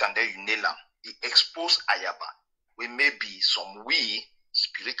cut them there, you nail them. It expose Ayaba. We may be some way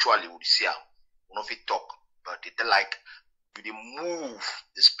spiritually would see how we don't talk, but they like you they move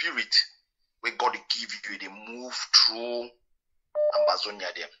the spirit where God give you, they move through Amazonia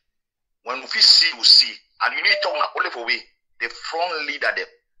them. When we see, we see, and you need to talk now only for we the front leader them,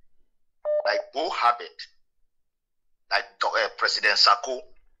 like Bo Habit, like President Sako,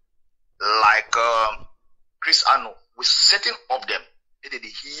 like Chris Ano, we setting up them. They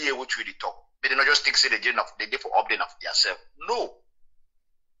hear what we talk. They not just think say they did for update of themselves. No.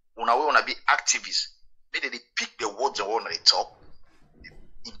 We wanna be activists. Maybe they pick the words they want to talk,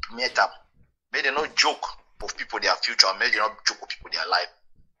 implement them. Maybe they not joke of people their future, maybe they not joke of people their life.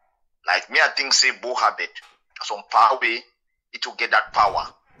 Like me, I think say Bo Habit, some power way, it will get that power.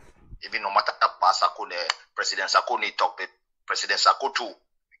 Even no matter President Sakone talk, President Sako too,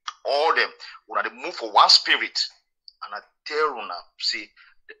 all them, when they move for one spirit, and I tell you now, see,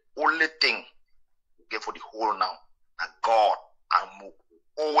 the only thing we get for the whole now, that God and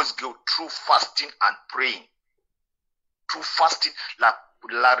always go through fasting and praying. Through fasting, La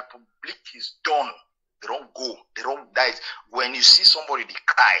Republic is done. They don't go, they don't die. When you see somebody they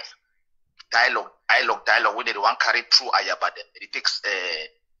cry, dialogue, when they want to carry through Ayaba,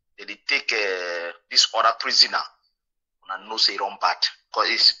 they take this other prisoner, and no say wrong bad.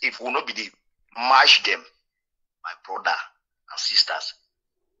 Because if we not be the mash them, my brother and sisters,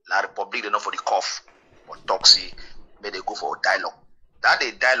 La Republic they not for the cough, but toxic, may they go for a dialogue. That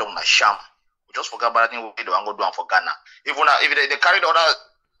they dialogue na sham. We just forget about that thing we don't go do for Ghana. If they carry the other,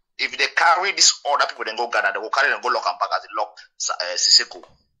 if they carry this other people, then go Ghana, they will carry them go lock and back as they lock Siseko.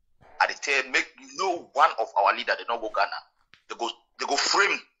 And they tell make no one of our leader they don't go Ghana. They go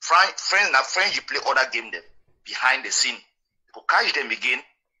friends you play other game them behind the scene. They go catch them again,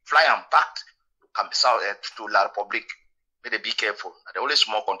 fly and back to come south to La Republic. May they be careful. The only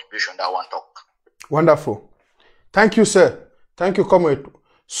small contribution that I want to talk. Wonderful. Thank you, sir. Thank you, comrade.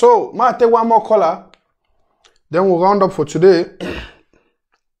 So, I'll take one more caller. Then we'll round up for today.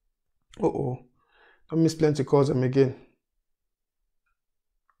 Don't miss plenty calls them again.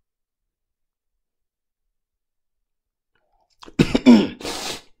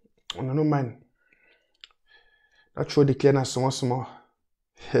 No mind. That show the clearness once more.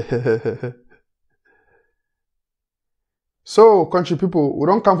 So, country people, we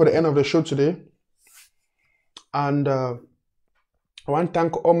don't come for the end of the show today. And I want to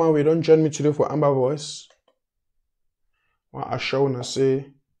thank Omar. We don't join me today for Amber Voice. I want to show and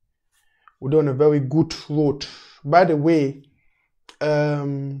say we're doing a very good road. By the way,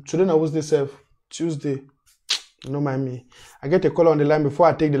 today I was this Tuesday. Don't mind me. I get a caller on the line before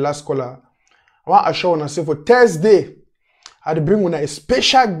I take the last caller. I want to show and say for Thursday, I bring a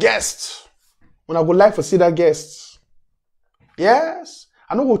special guest. When I go live for see that guest. Yes,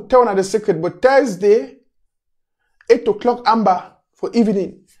 I know go tell the secret, but Thursday. 8 o'clock Amber for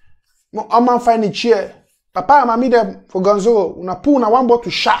evening. I'm man find a chair. Papa and mommy them for Ganzo. Una pour na one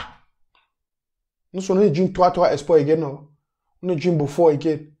bottle sha. No so no drink 3 expo again no. No drink before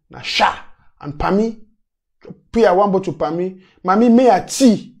again. Na sha and pami. Pay a one bottle pami. Mommy me a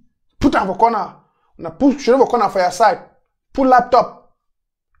tea. Put am for corner. Una push for corner for your side. Put laptop.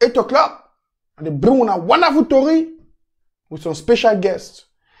 8 o'clock. And they bring una wonderful story with some special guests.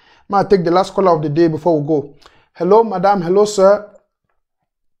 I'll take the last caller of the day before we go. Hello, madam. Hello, sir.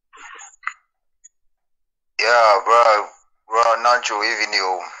 Yeah, bro, Nancho,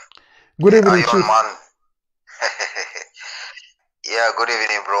 evening. Good evening, Chief. Man. Yeah, good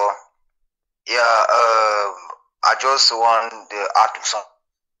evening, bro. Yeah, I just want to add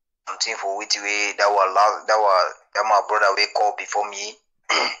something for which way that my brother we call before me.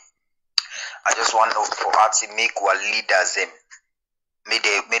 I just want for her to make our leaders them. May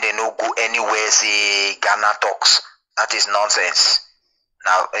they no go anywhere say Ghana talks. That is nonsense.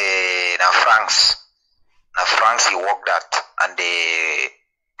 Now France he work that and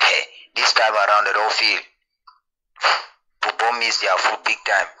this time around they don't feel football miss their food big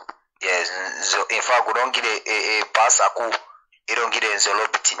time. Yes, so in fact we don't get a pass aku, they don't get a Zolo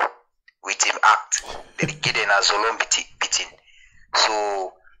beating with him act. They get a Zolo beating.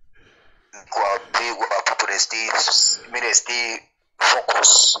 So people they stay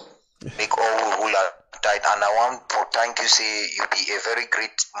focus, make all who are tight. And I want to thank you, say you be a very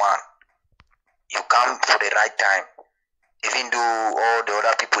great man. You come for the right time. Even though all the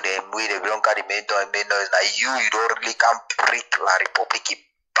other people they don't carry main noise, like you don't really come break La Republic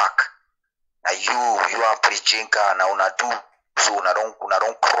back. Now you are Prijinka now una do so una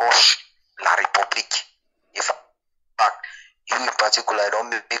don't crush La Republic. In fact, you in particular don't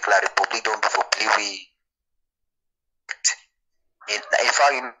make La Republic don't be for play with. In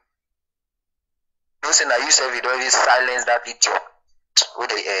fact, you know, you say we don't even silence that idiot with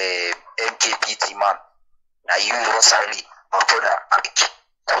the MKPT man. Now you don't silence my brother.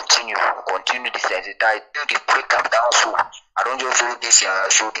 Continue desensitize. You break them down so I don't just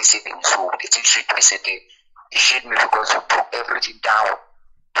show this evening. So the thing shit me say it shit me because you broke everything down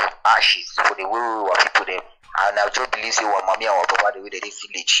to ashes for the way we were people there. And I just believe say our mommy and our papa the way they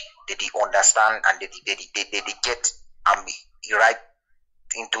village, they understand and they get right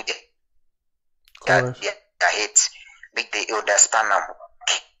into their head, make they understand them.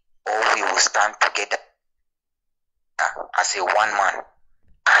 All we will stand together as a one man.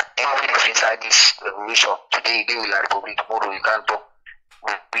 And everything inside this revolution. Today they will Republic, tomorrow you can't talk.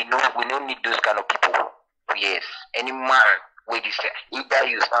 We don't need those kind of people. Yes, any man with this, either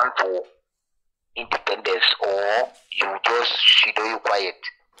you stand for independence or you just you quiet.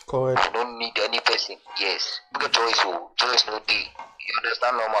 Correct. You don't need any person. Yes, because choice no day. You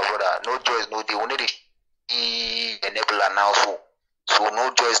understand, no, my brother? No choice, no day. Only the enabler now, so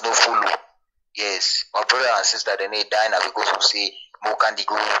no choice, no follow. Yes, my brother and sister, then they die now because of say more can they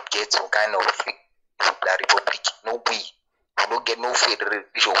go get some kind of the republic. No way. You don't get no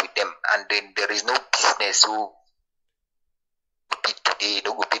federation with them, and then there is no business. So be today,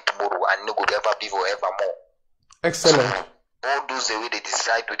 no go be tomorrow, and no go ever be forevermore. Excellent. So, all those the way they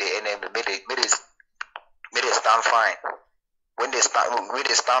decide to the enemy, may they stand fine. When they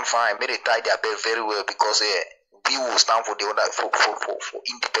stand fine, may they tie their belt very well, because we will stand for the other for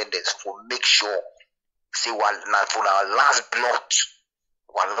independence, for make sure say one for our last blood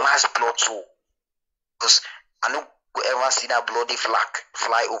too. Because I don't ever see that bloody flag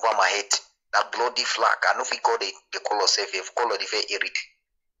fly over my head. That bloody flag, I know if we call the color safe, if color the very irid,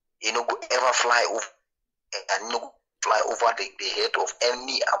 you know, go ever fly over and no fly over the head of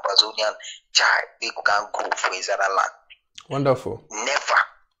any Amazonian child they can grow for his other land. Wonderful. Never.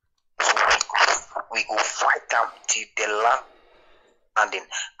 So we go fight them till the last landing.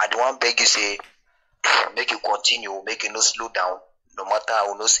 I don't want to beg you say, make you continue, make you no slow down. No matter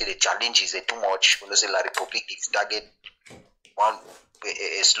how no say the challenges are too much, we no say La Republic is target one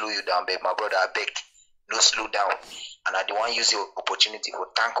slow you down, but my brother, I beg, no slow down. And I don't want to use the opportunity to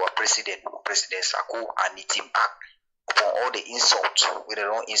thank our President Sako and the team act upon all the insults. We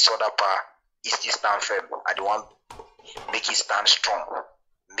don't insult that power. It's still stand firm. I don't want make it stand strong.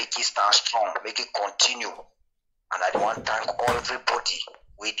 Make it continue. And I don't want to thank all everybody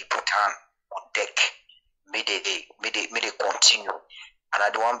with the put hand on deck. May they continue. And I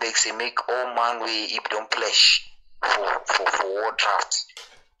don't want to say make all man way if don't pledge for war draft.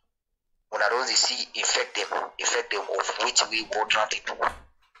 When I don't see effect them of which way war draft it do.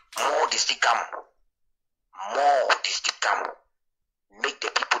 More they still come. Make the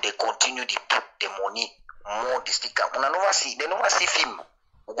people they continue to put the money. More they still come. When they never see film.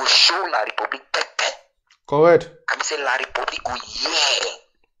 We go show La Republic pepe. Correct. I say La Republic go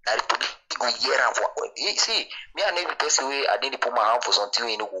La Republic go and for. You see, me and every person way I didn't put my hand for something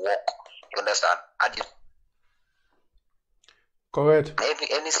you know go walk. You understand? Correct.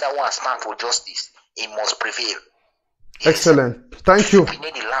 Any someone stand for justice, it must prevail. Yes. Excellent. Thank you. We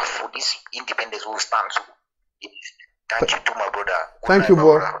need a laugh for this independence will stand. So, yes. Thank you to my brother. Thank you,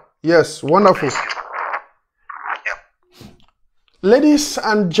 boy. Yes, wonderful. Yeah. Ladies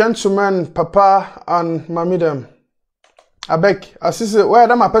and gentlemen, Papa and Mamidam, I beg, assist.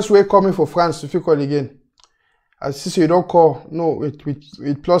 Where am I person way coming for France if you call again? Assist, you don't call. No, with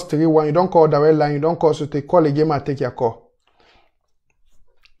 +31, you don't call direct line. You don't call, so they call again and take your call.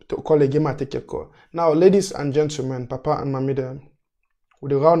 To call again and take your call. Now, ladies and gentlemen, Papa and Mamidam,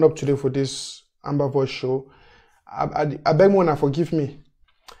 we round up today for this Amber Voice show. I beg Mona forgive me.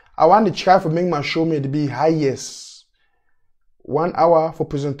 I want to try to make my show may be highest. 1 hour for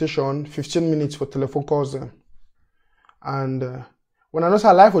presentation, 15 minutes for telephone calls. And when I know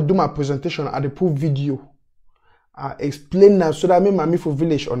I like to do my presentation, I put video. I explain now so that I make my for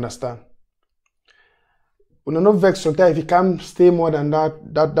village understand. When I not vex sometimes if you can't stay more than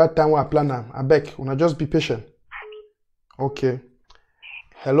that time I plan, I beg. When I just be patient. Okay.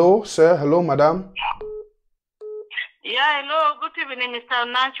 Hello, sir. Hello, madam. Yeah, hello. Good evening, Mr.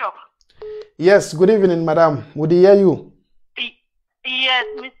 Nanchop. Yes, good evening, madam. Would hear you? Yes,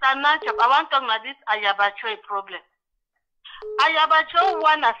 Mr. Nanchop. I want to talk about this Ayaba problem. Ayaba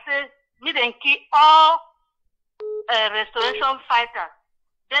wanna say me then kill all restoration fighters.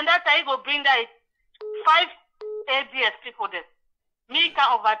 Then that I go bring that 5 ABS people there. Me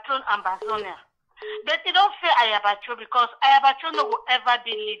can overthrow Amazonia. But it don't fair Ayaba because Ayaba no will ever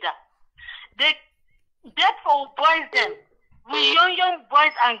be leader. They therefore boys them. We young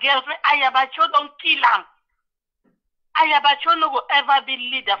boys and girls, Ayaba don't kill them. Ayaba no will ever be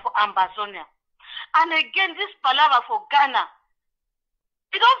leader for Amazonia. And again, this palaver for Ghana.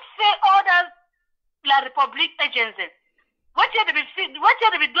 It don't say all that La Republic agencies. What you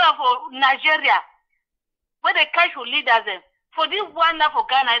be doing for Nigeria? Where the cash will lead us in. For this one now for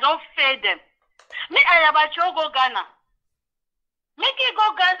Ghana, I don't fail them. Me Ayaba go Ghana. Make it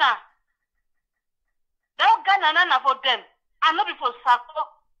go Ghana. Don't Ghana nana for them. And not before Sako.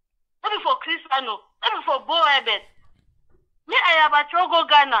 Not before Cristiano. Not before Bo Ebed. Me Ayaba go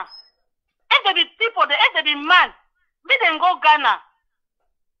Ghana. If there be people, if there be man, me then go Ghana.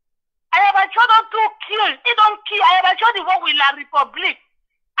 Ayaba don't do kill. He don't kill. Ayaba the war with La Republic.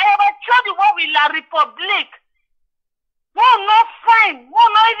 Ayaba the war with La Republic. not fine.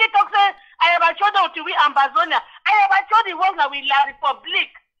 Not even talk say Ayaba children to we Ambazonia. Ayaba children was na we La Republic.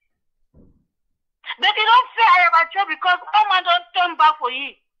 But they don't say Ayaba children because all man don't turn back for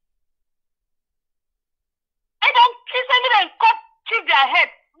you. I don't listen to them cut chief their head.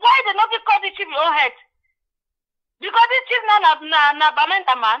 Why they not cut the chief your own head? Because this chief na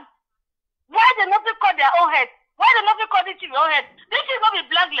Bamenda man. Why they not cut their own head? Why they not cut the chief your own head? This is not be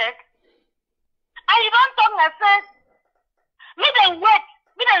black leg. And you don't talk like say, me then wait,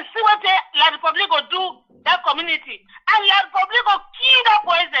 me then see what La Republic go do that community. And La Republic go kill that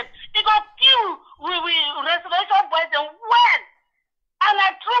poison. It go kill we restoration poison when. And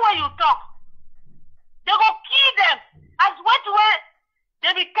I true when you talk. They go kill them. As what way they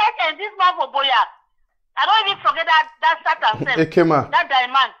be catch and this man for Boya. I don't even forget that Satan said. That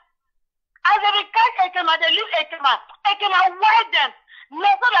diamond. As they be catch Ekema, they leave Ekema. Ekema wipe them. No,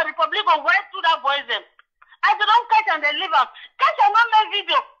 so the Republic will wipe through that poison. As they don't catch and they leave them. Catch and not make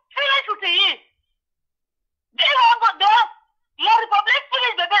video. Finish with the year. They don't go there. Your Republic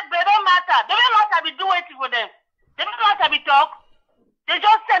finish, they don't matter. They don't matter be do waiting for them. They don't matter be talk. They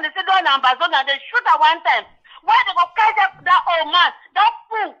just send, they say, don't Amazon and they shoot at one time. Why they go catch that old man, that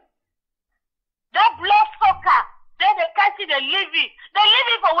fool, that blood sucker, then they catch it, they leave it. They leave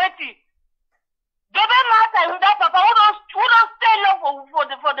it for waiting. They don't matter with that papa who don't stay long for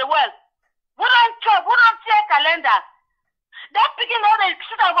the world. Who don't chop, who don't see a calendar. That picking all the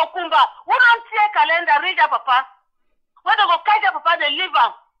shoot out for Kumba, who don't see a calendar, read that papa. When they go catch that papa, they leave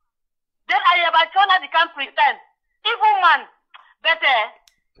him. Then Ayaba Chona, they can't pretend. Evil man, better,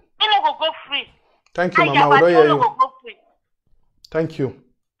 he no go free. Thank you, Mama. We don't hear you. Thank you.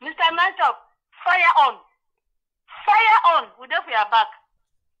 Mr. Nanchop, fire on. Fire on. We're there for your back.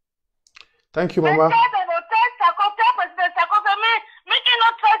 Thank you, Mama. Make it not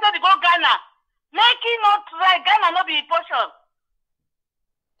try to go Ghana. Make it not try. Ghana not be a portion.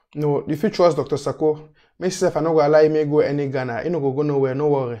 No, if you trust Dr. Sako, myself, I no go allow me go any Ghana. You no go nowhere. No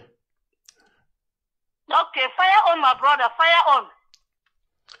worry. Okay, fire on, my brother. Fire on.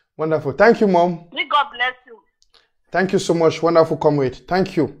 Wonderful. Thank you, Mom. May God bless you. Thank you so much. Wonderful comrade.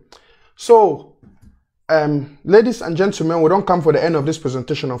 Thank you. So, ladies and gentlemen, we don't come for the end of this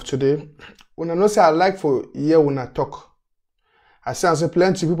presentation of today. When I know say I like for here when I talk. I say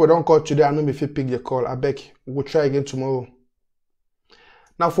plenty people don't call today. I know if you pick the call. I beg. We'll try again tomorrow.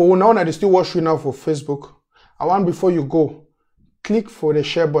 Now for now that they still watch you now for Facebook, I want before you go, click for the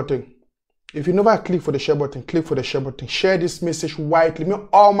share button. If you never click for the share button, click for the share button. Share this message widely. Make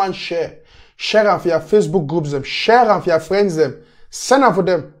all man share. Share it for your Facebook groups them. Share it for your friends them. Send it for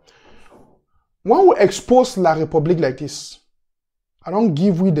them. When we expose La Republic like this, I don't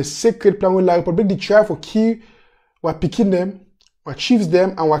give we the secret plan with La Republic. They try for key, we're picking them, we're chiefs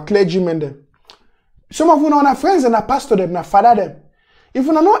them, and we're clergymen them. Some of you know our friends and our pastor them, our father them. If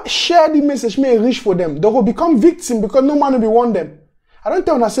you not share the message, may reach for them. They will become victims because no man will be want them. I don't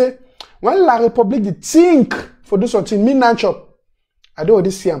tell when I say, when La Republic they think for this one thing, me Nanchop, I don't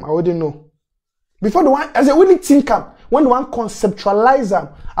already see them, I already know. Before the one, as I already think them, when the one conceptualize them,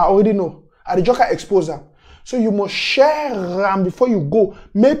 I already know. I the joker expose them. So you must share them before you go.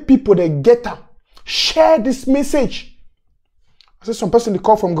 Make people they get them. Share this message. I see some person they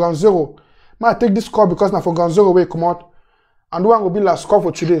call from Ground Zero. I take this call because now for Ground Zero way come out. And one will be last call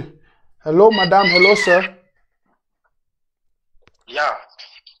for today. Hello, madam. Hello, sir. Yeah.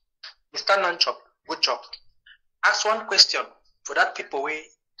 Mr. Nanchop, good job. Ask one question for that people where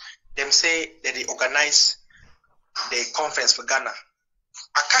them say that they organize the conference for Ghana.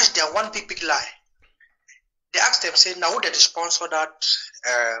 I catch their one big lie. They ask them, say, now who did sponsor that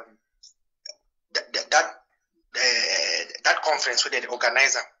that conference where they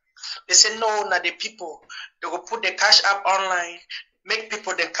organize them? They say, no, now the people, they will put the cash app online, make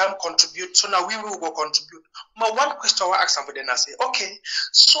people they come contribute. So now we will go contribute. My one question I ask them for them, I say, okay,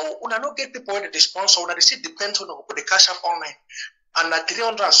 so when I don't get people where they sponsor, when they say depends on the cash app online, and at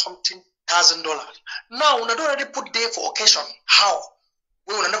 $300 and something $1,000. Now when I don't already put there for occasion, how?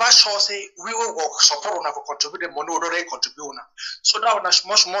 We will never sure say we will support on for contribute them money we already contribute. So now when I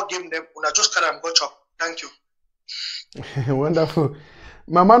much more game them, when I just carry them go chop. Thank you. Wonderful.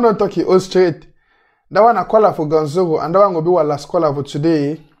 My man don't talk it all straight. That one I call her for Gonzoro, and that one will be our last caller for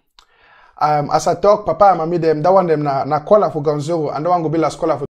today. As I talk, Papa and Mommy them, that one them na call her for Gonzoro, and that one will be last caller for